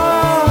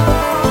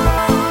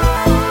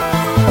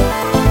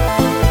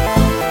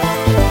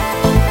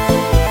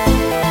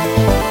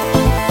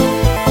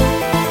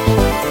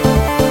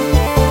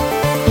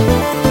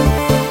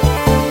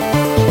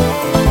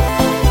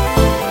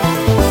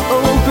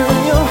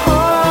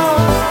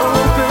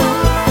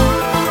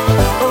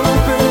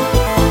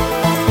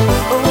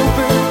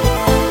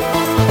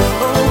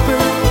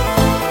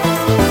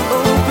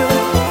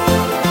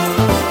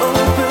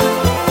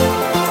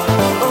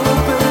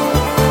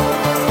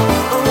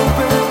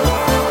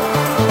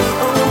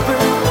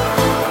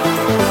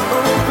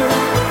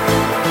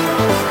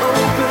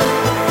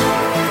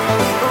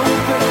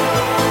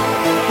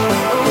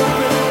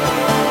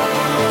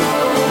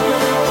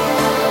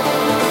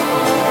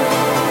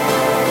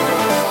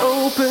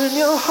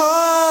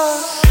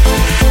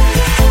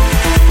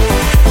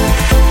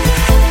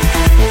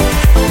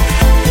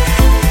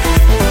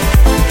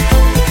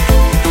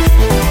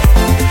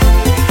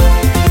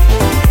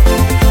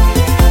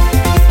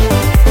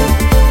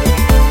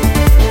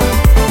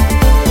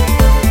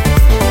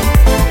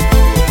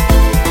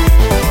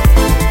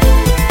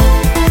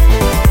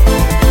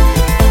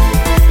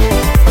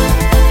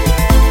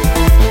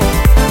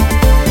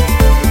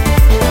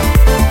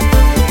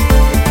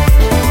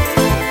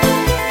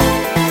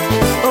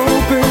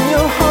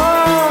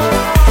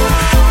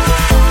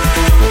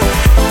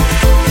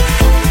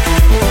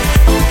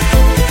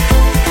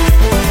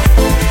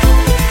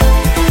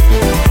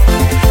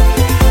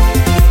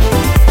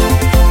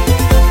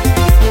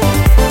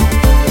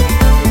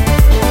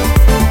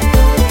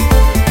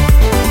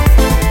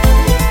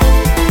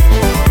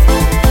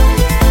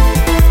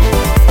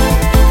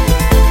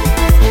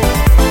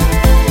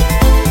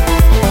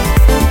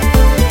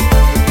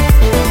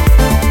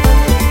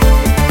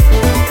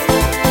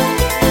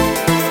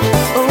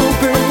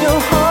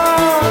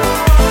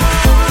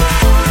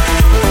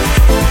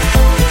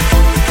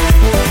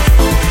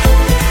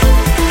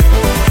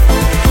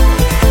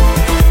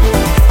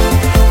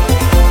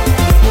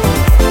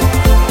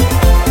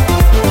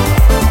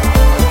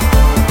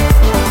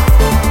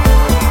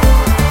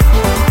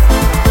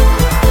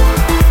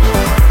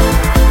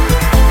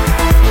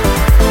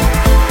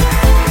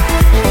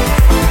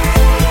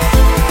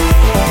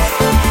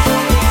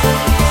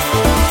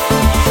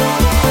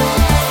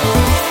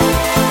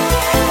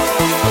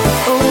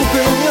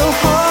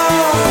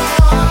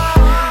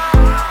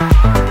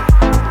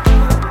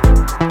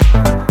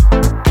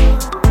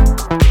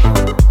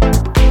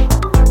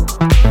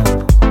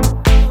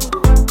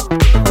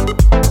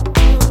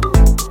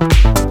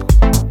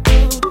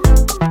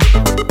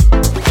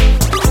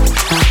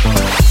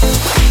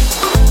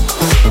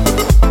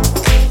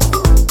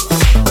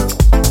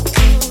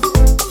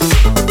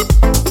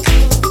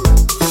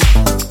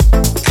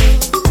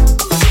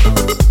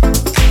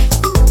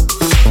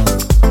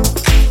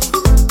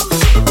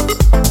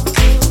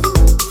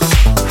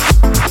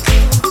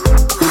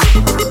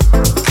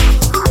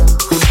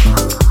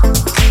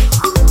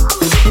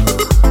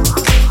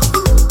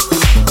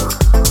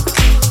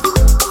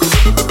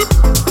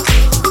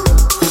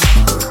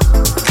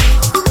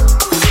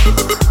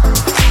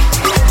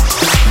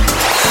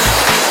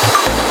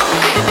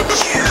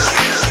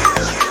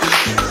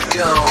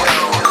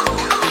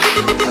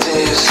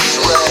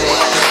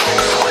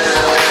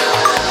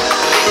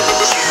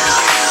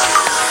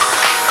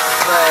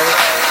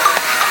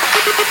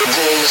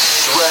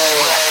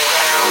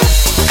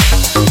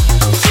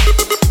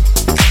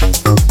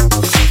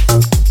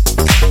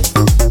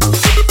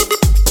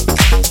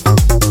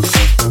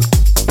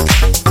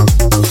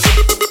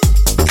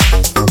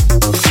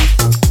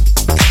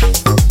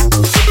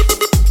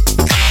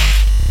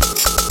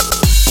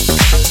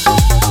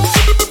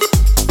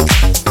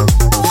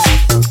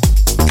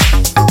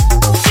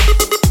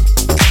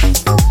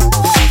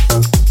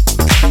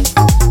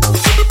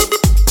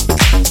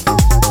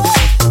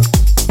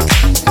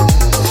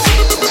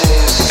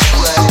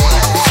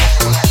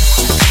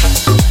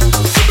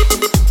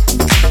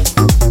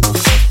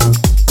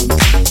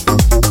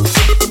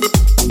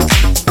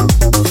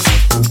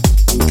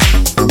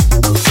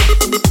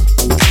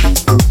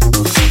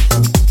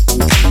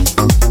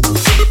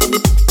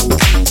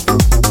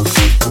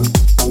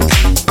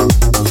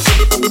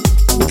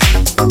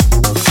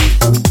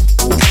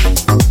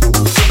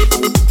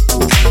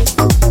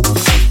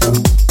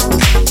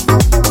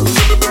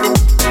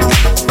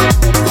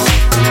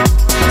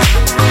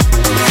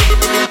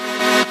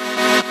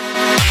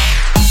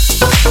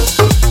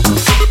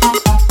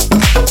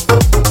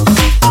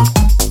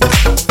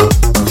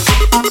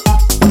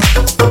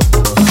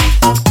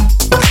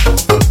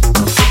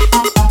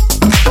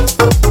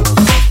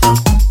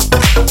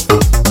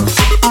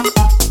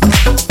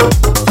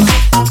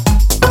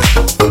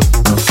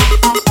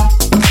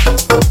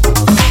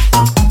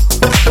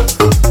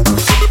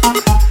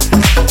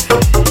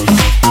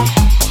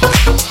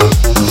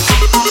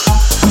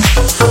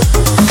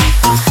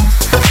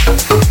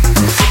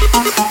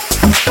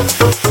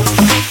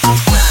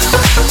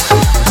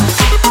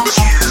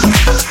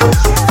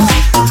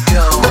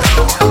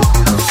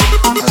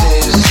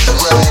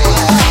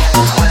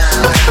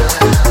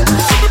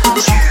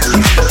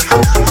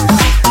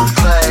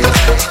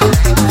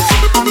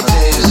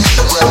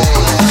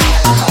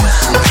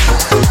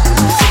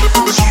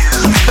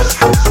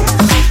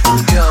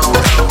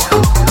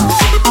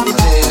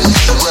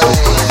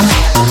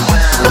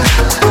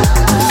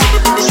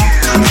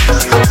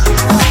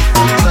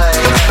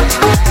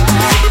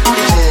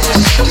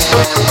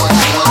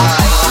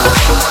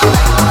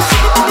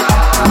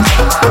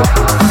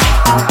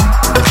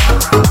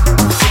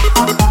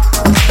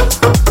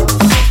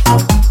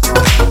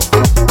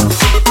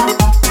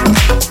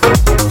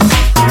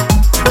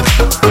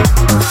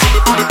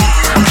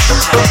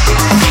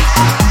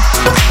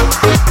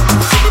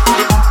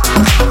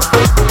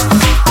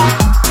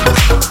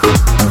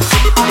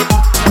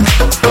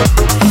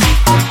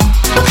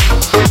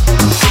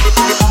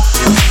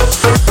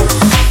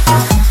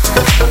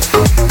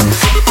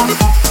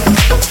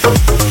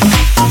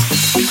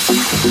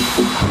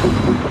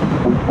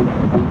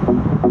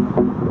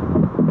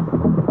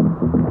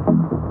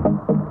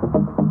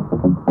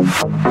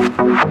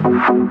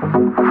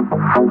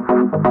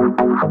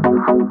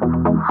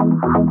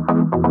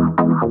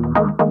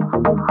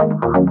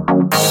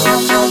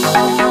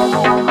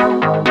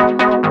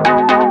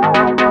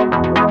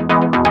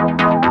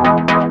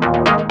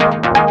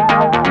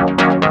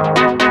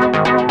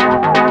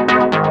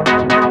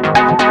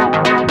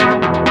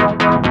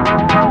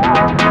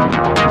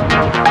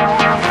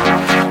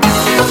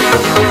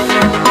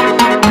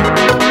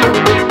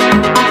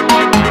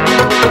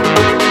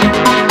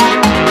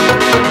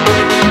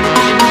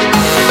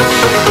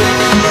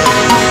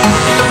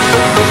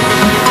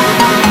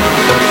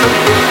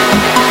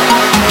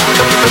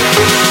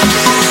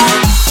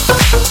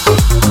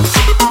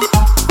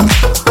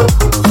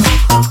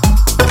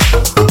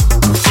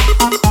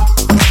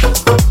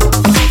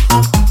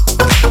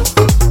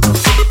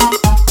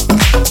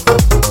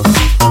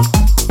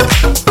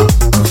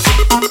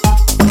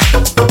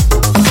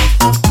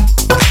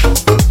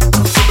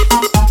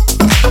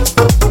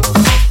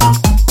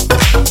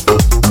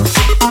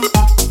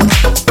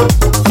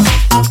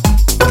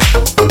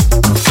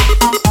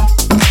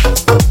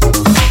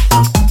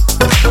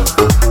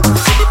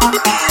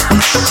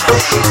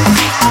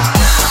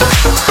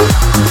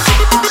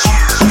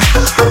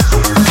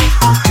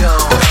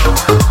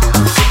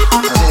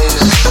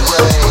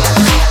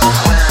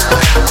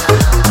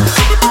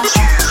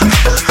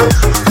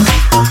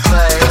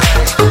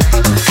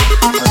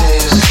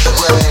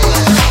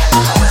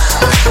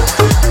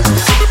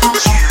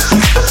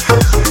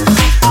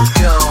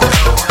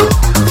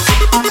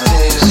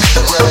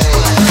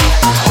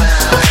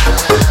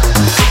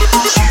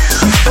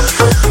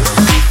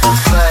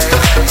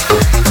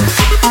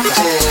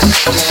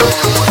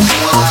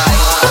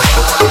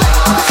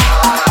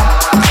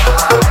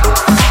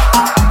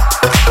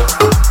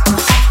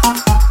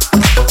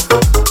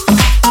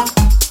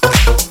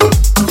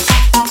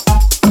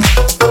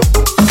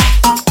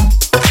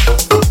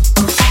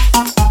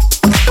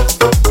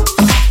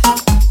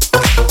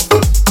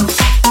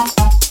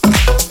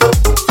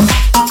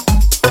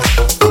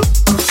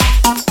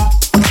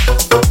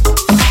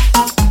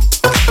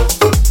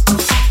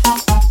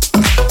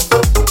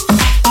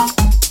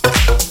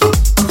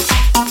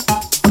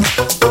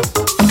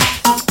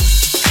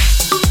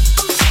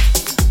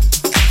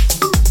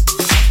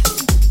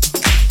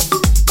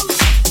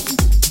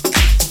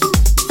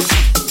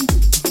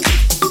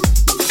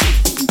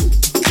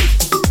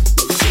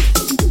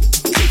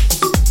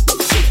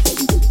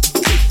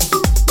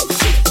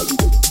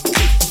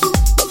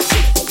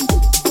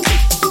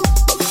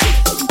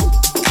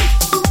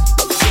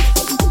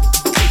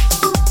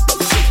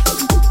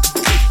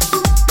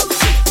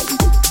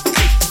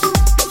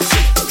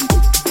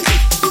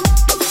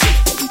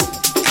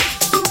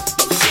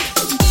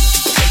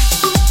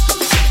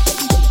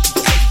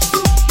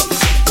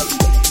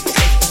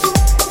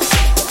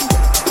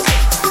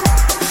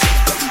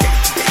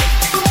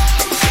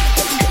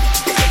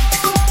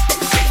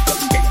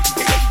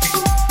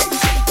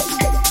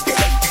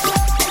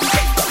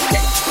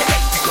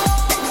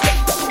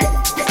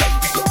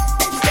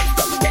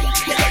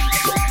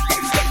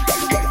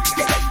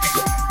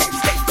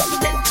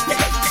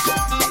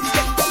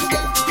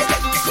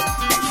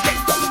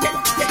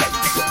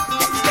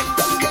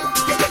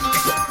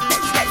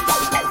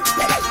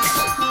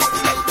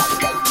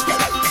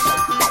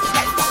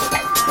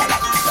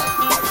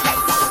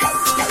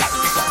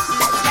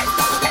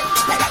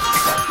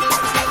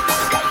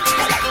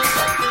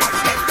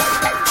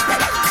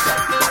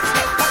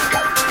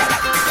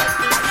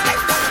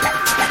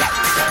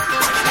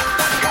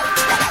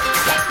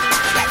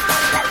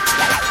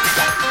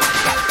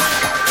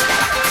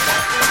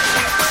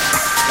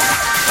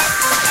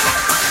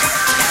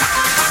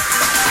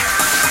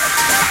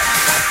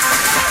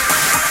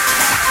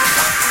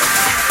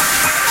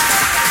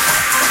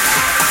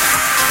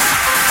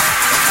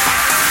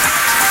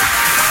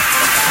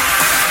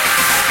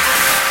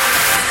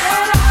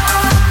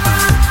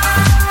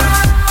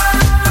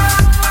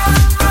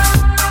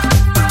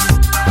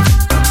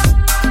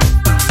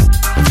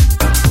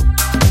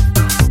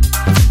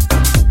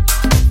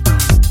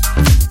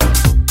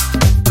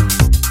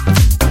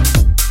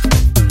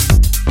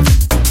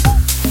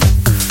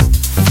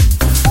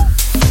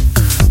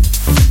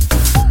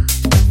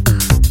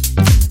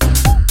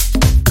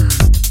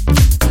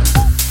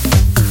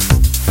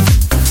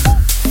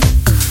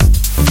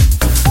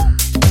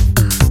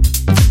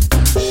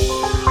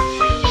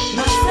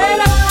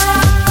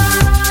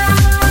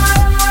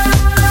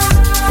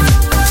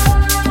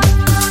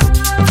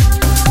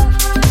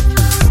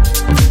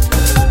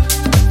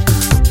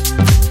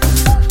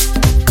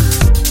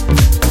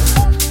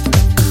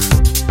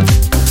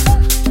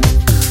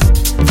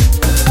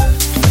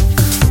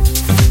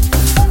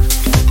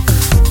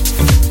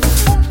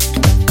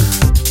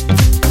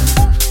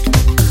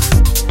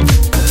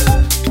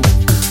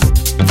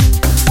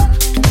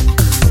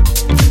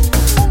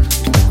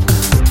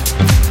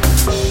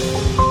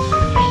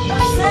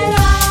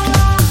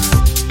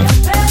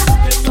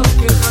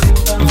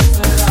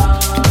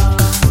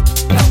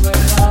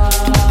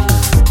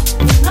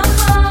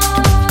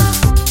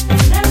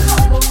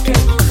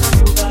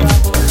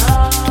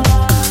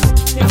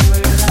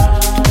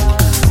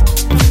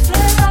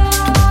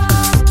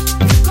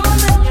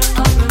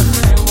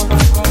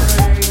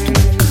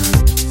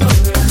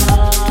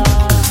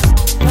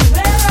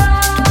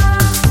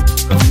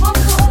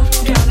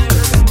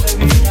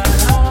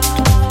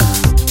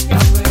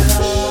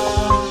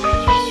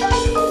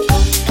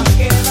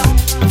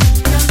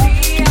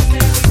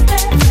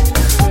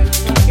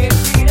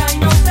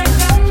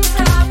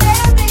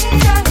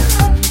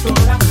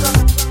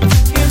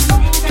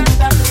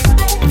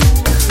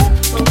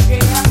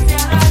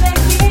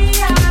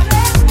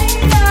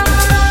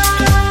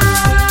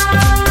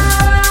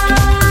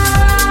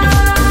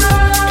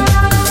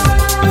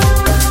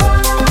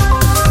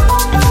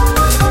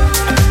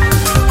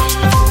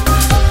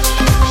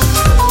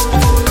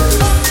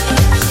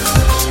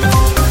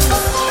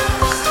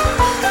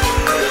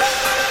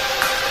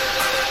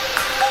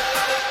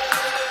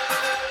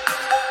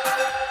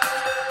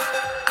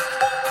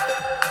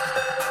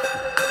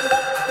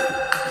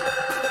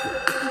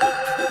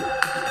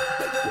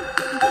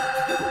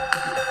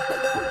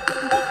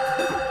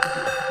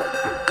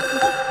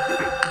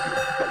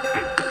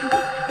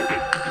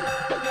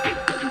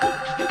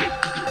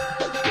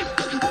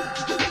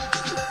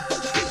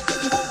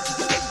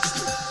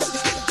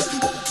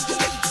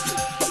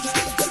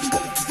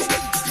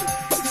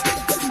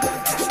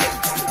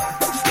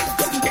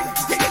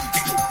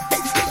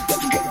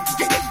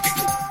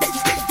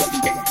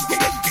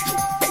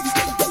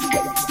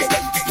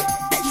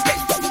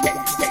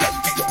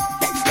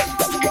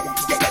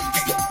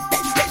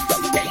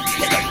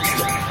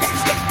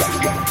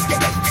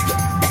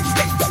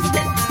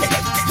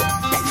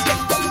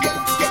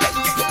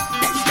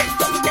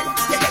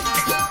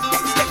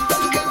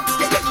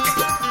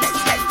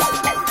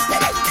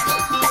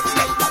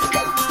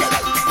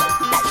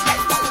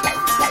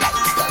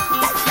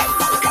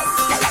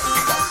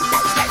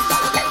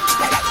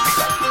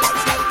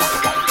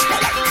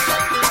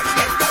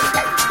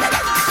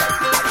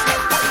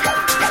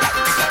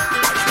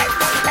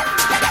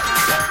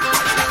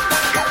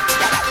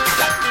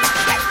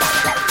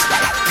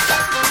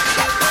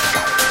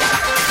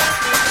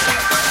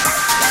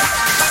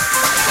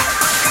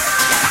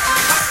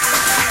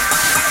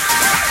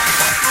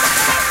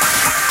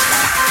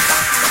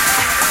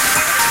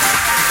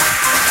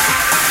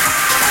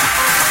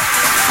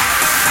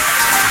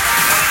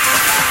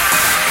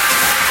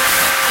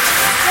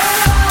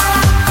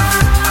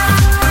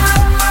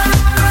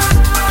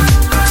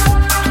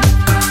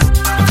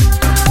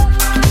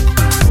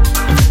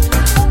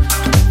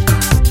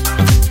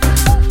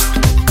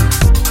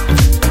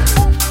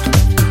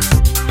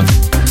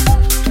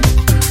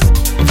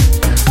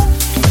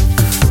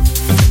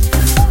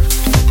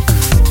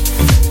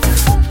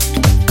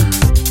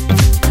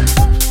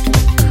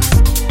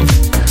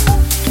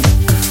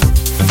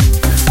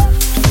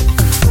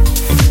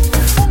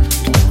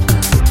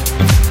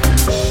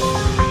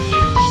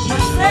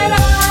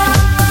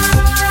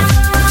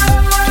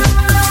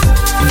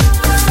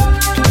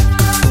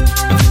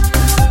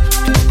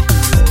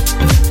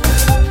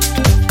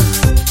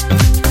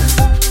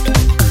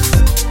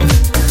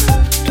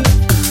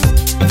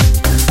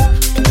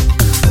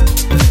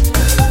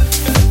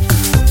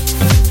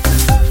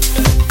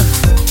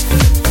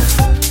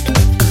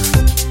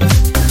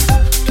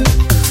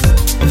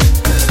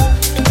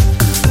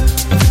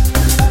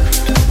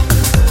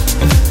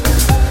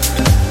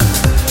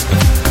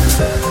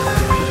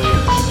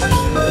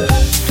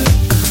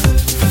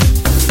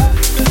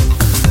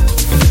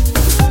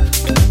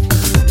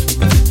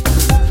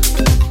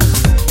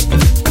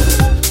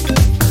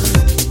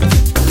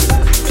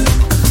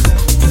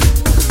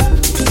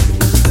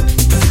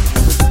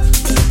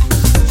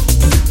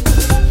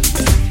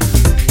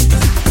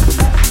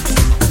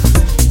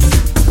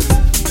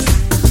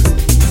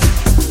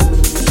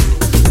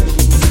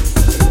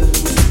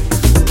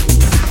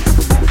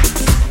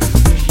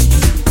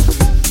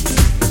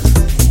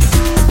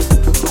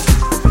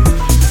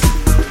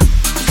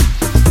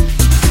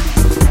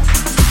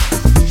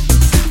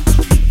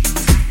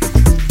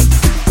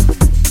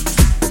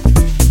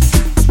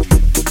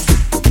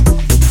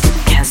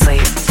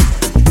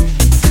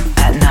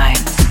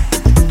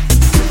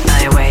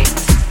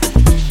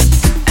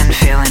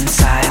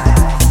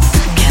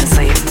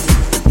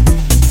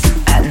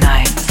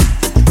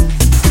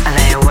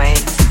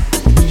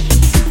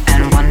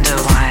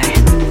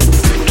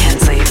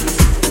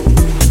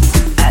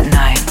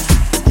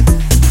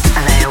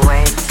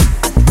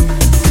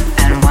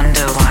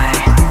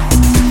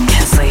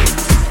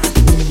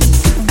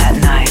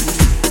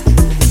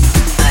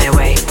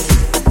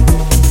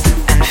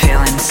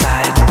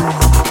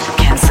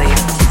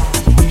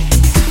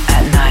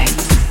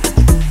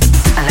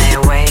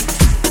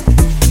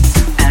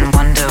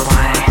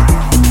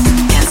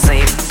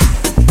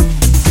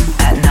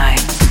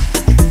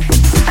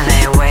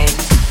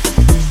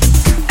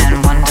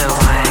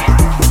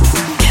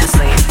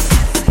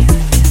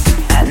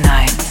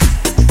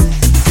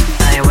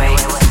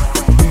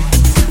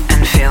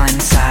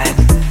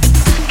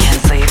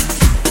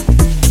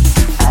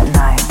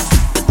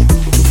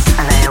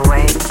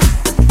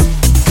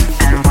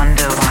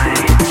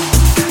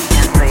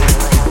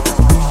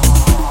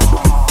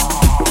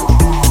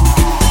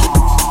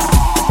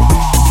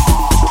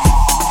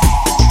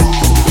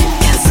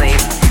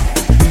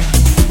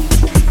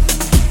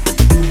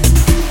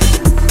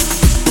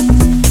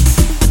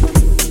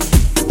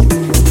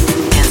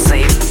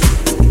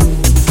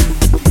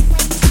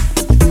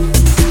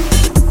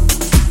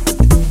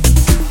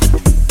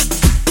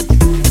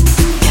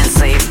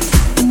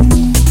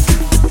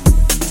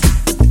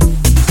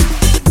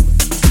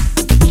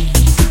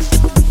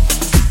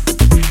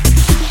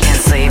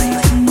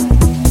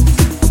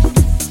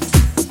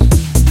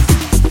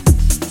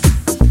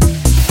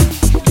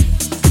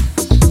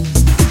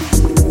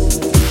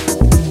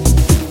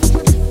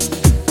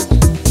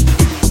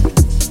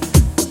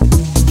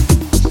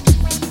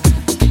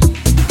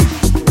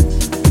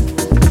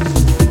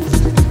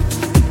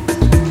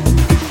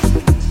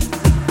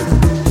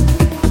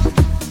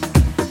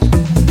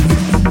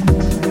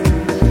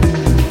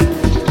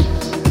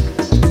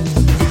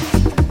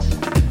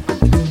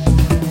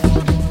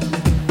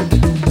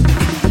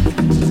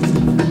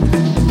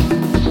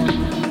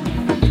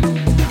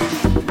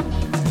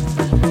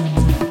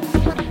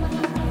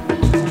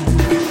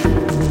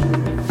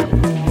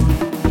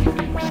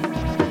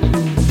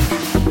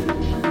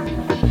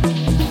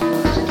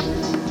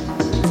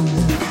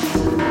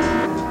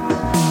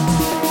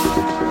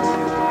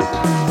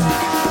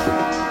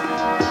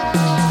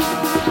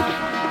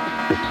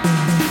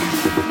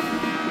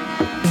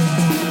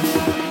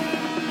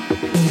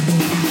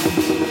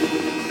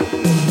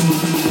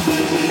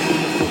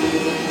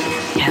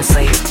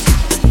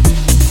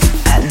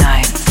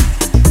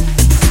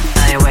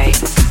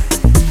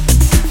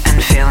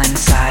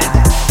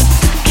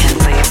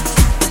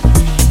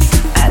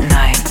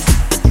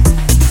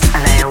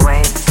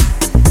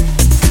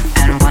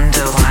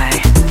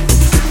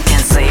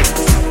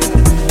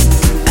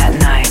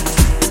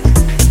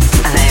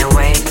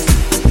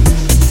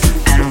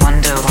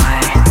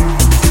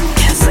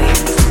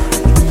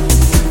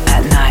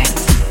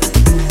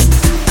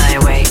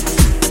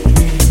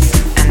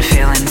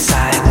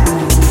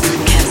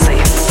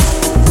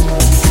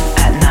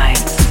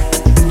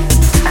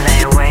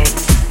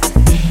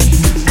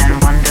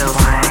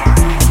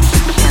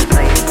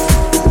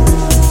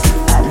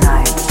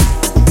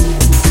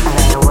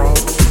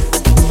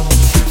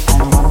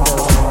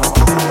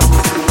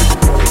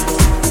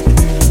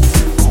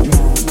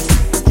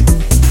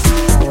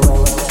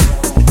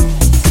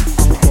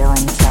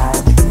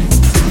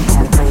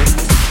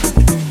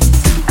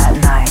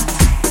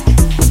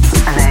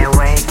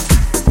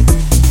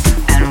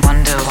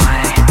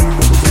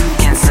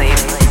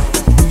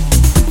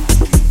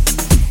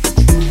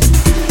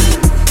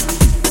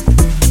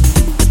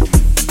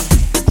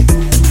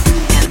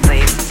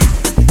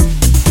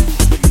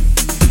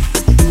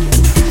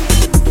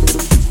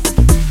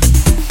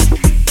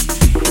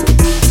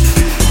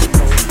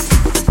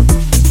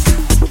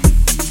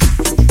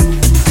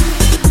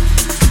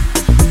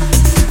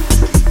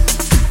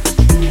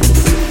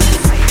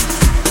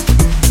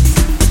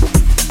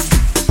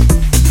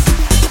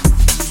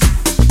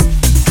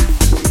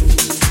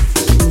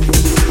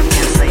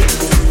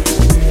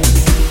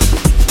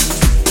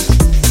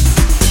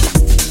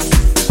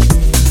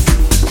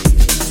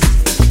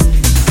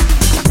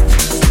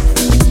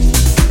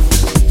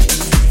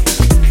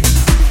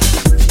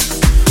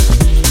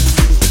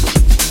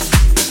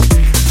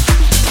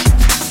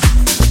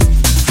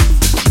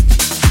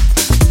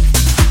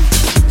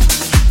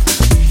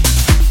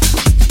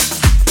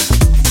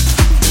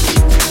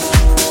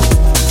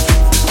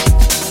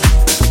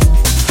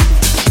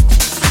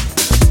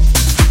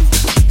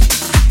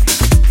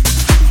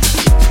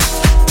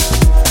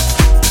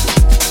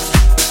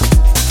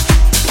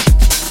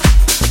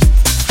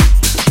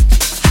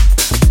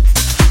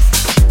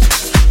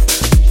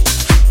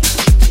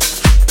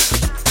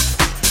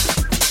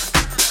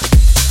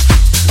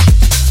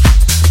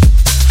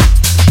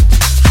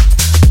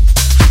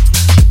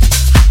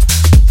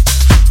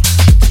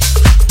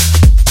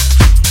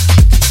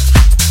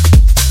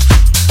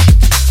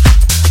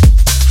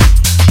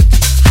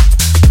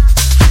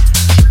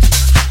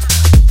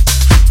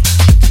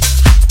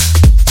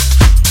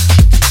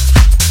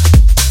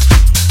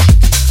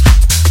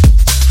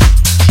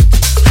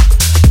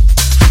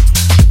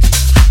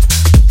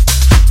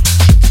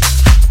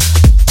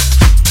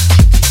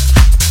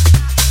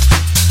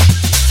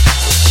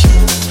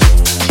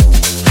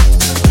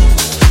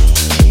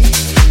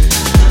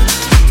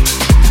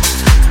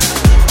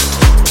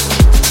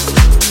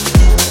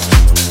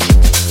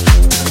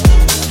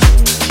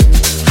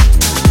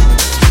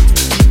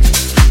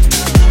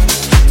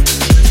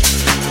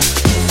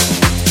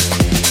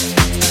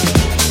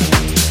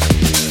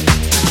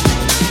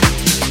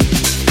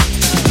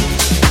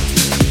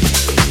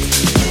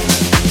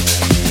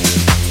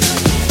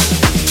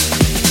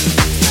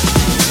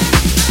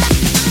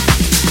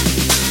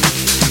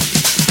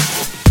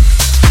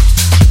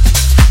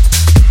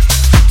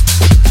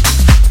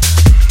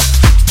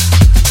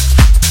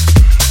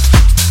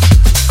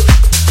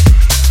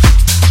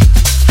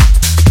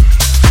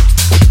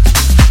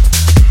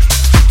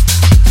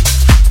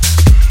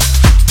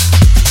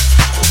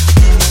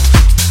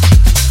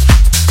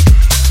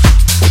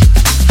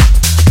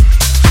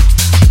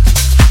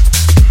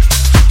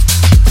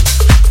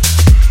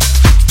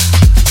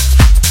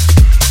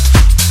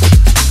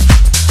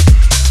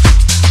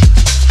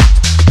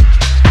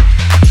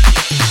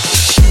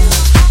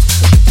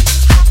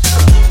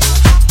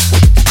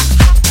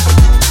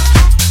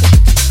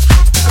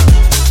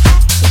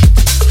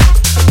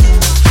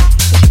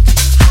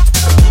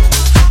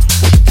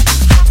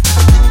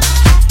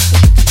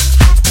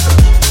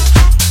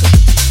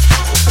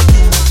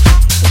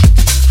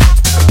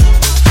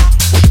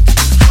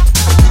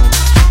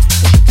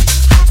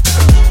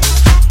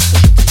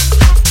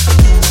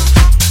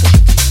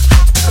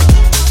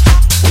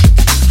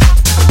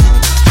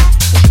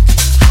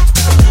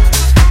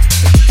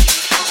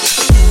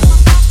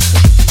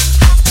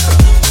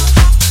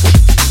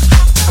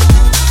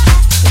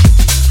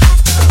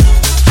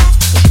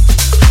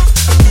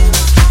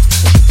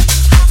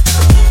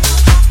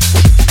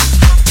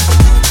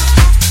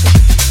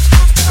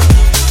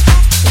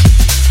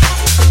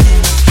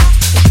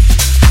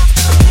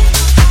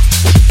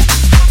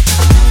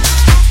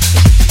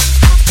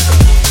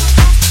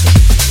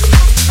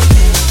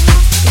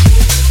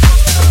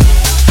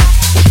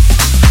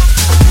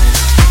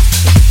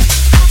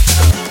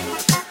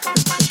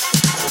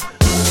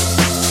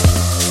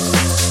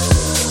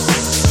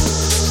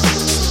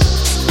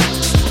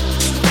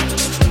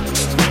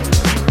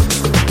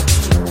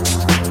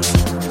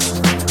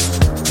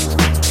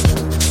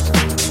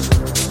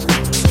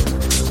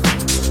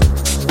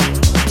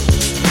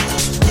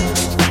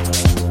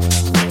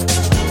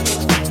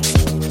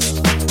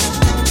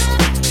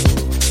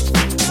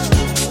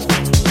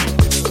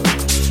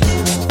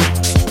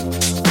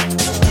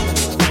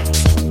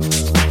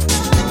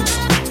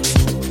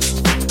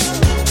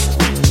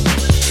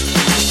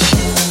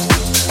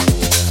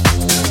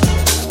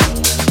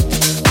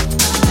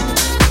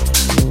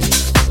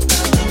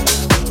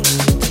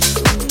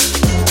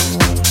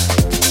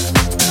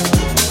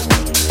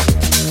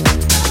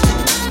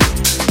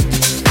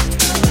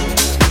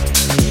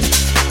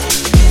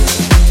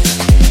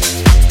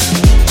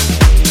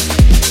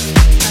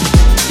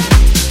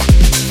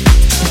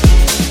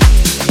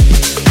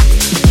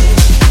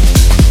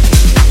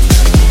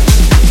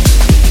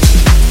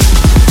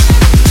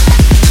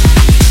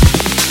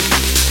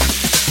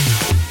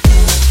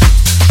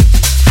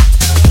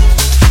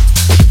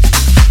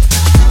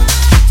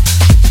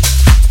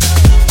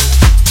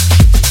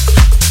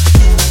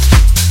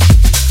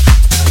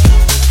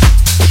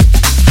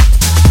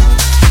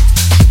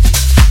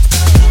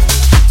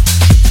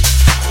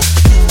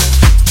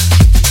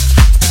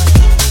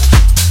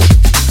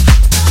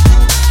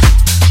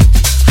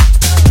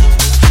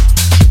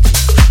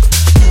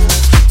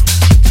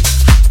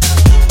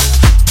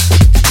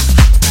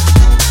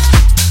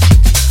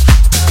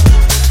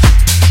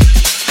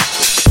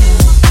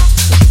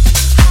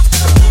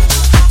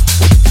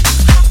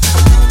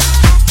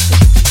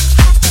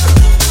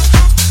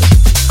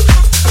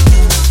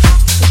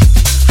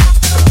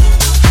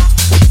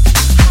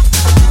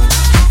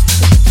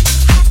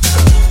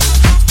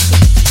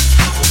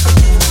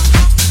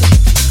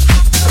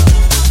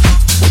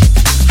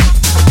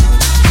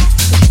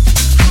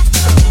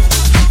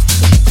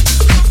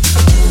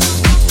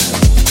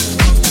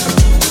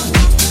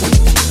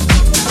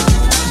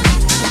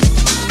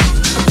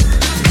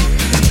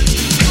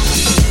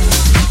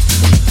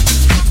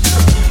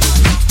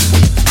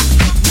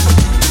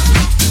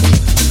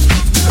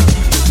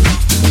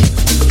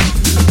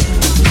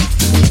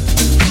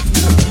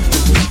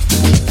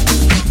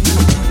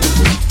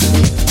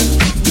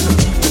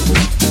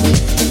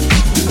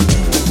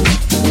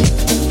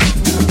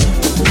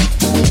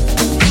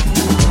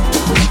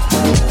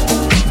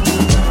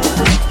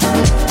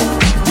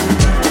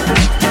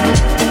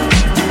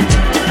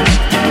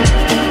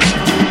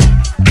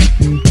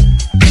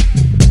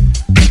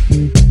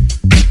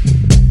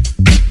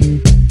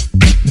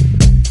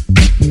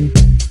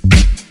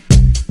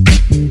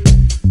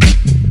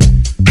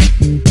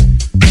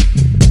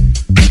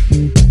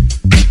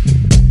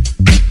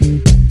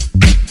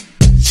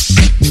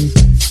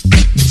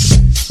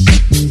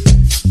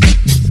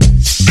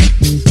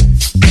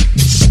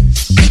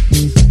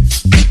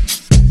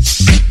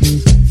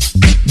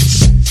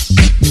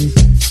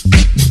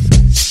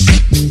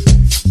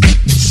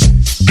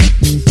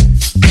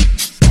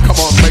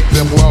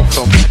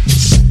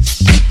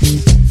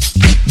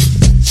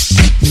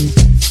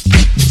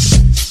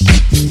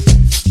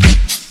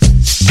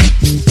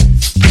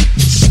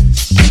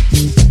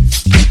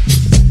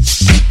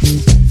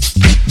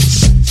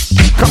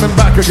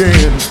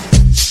again.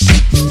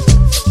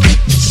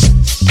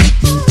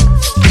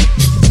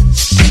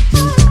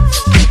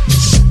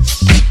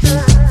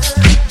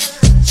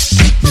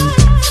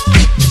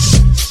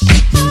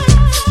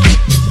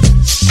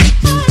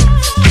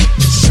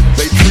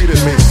 They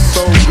treated me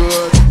so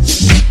good.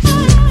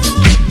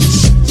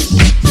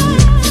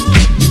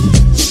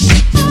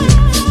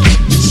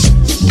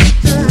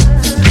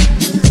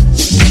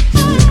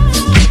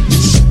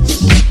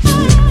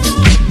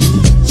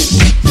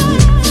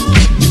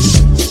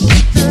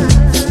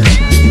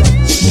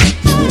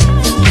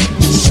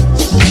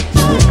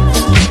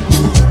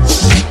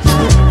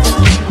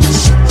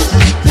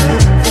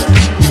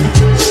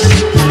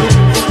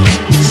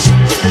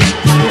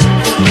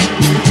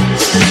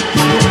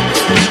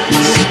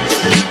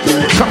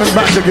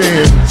 Back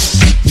again.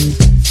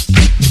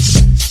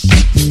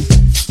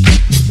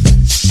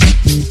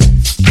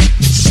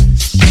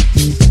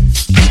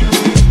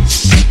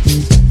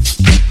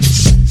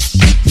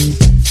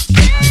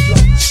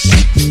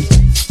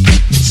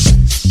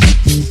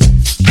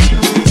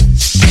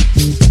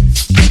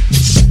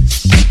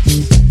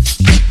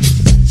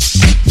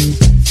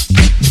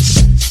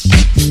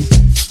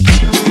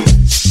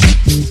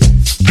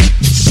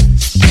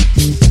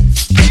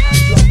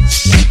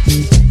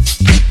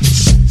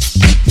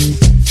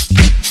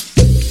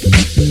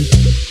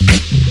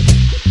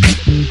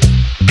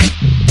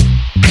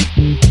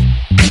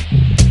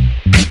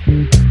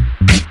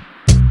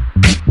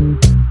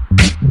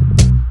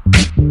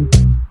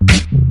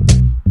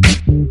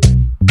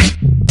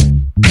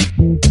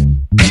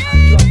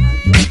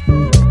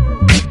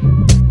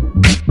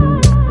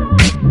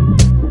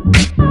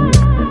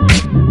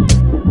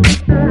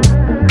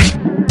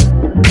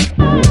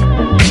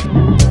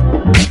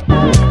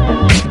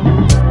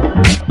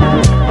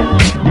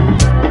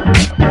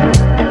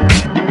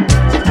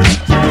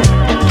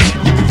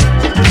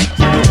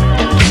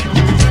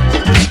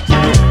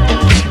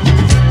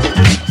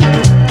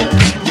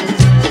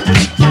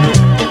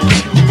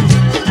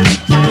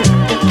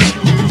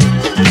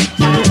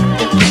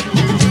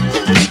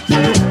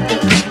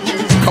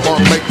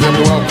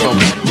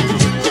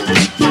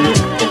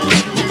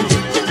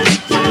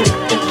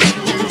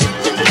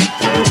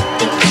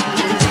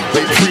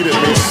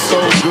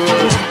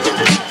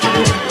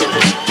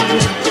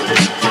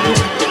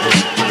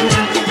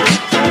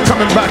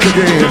 Back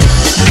again.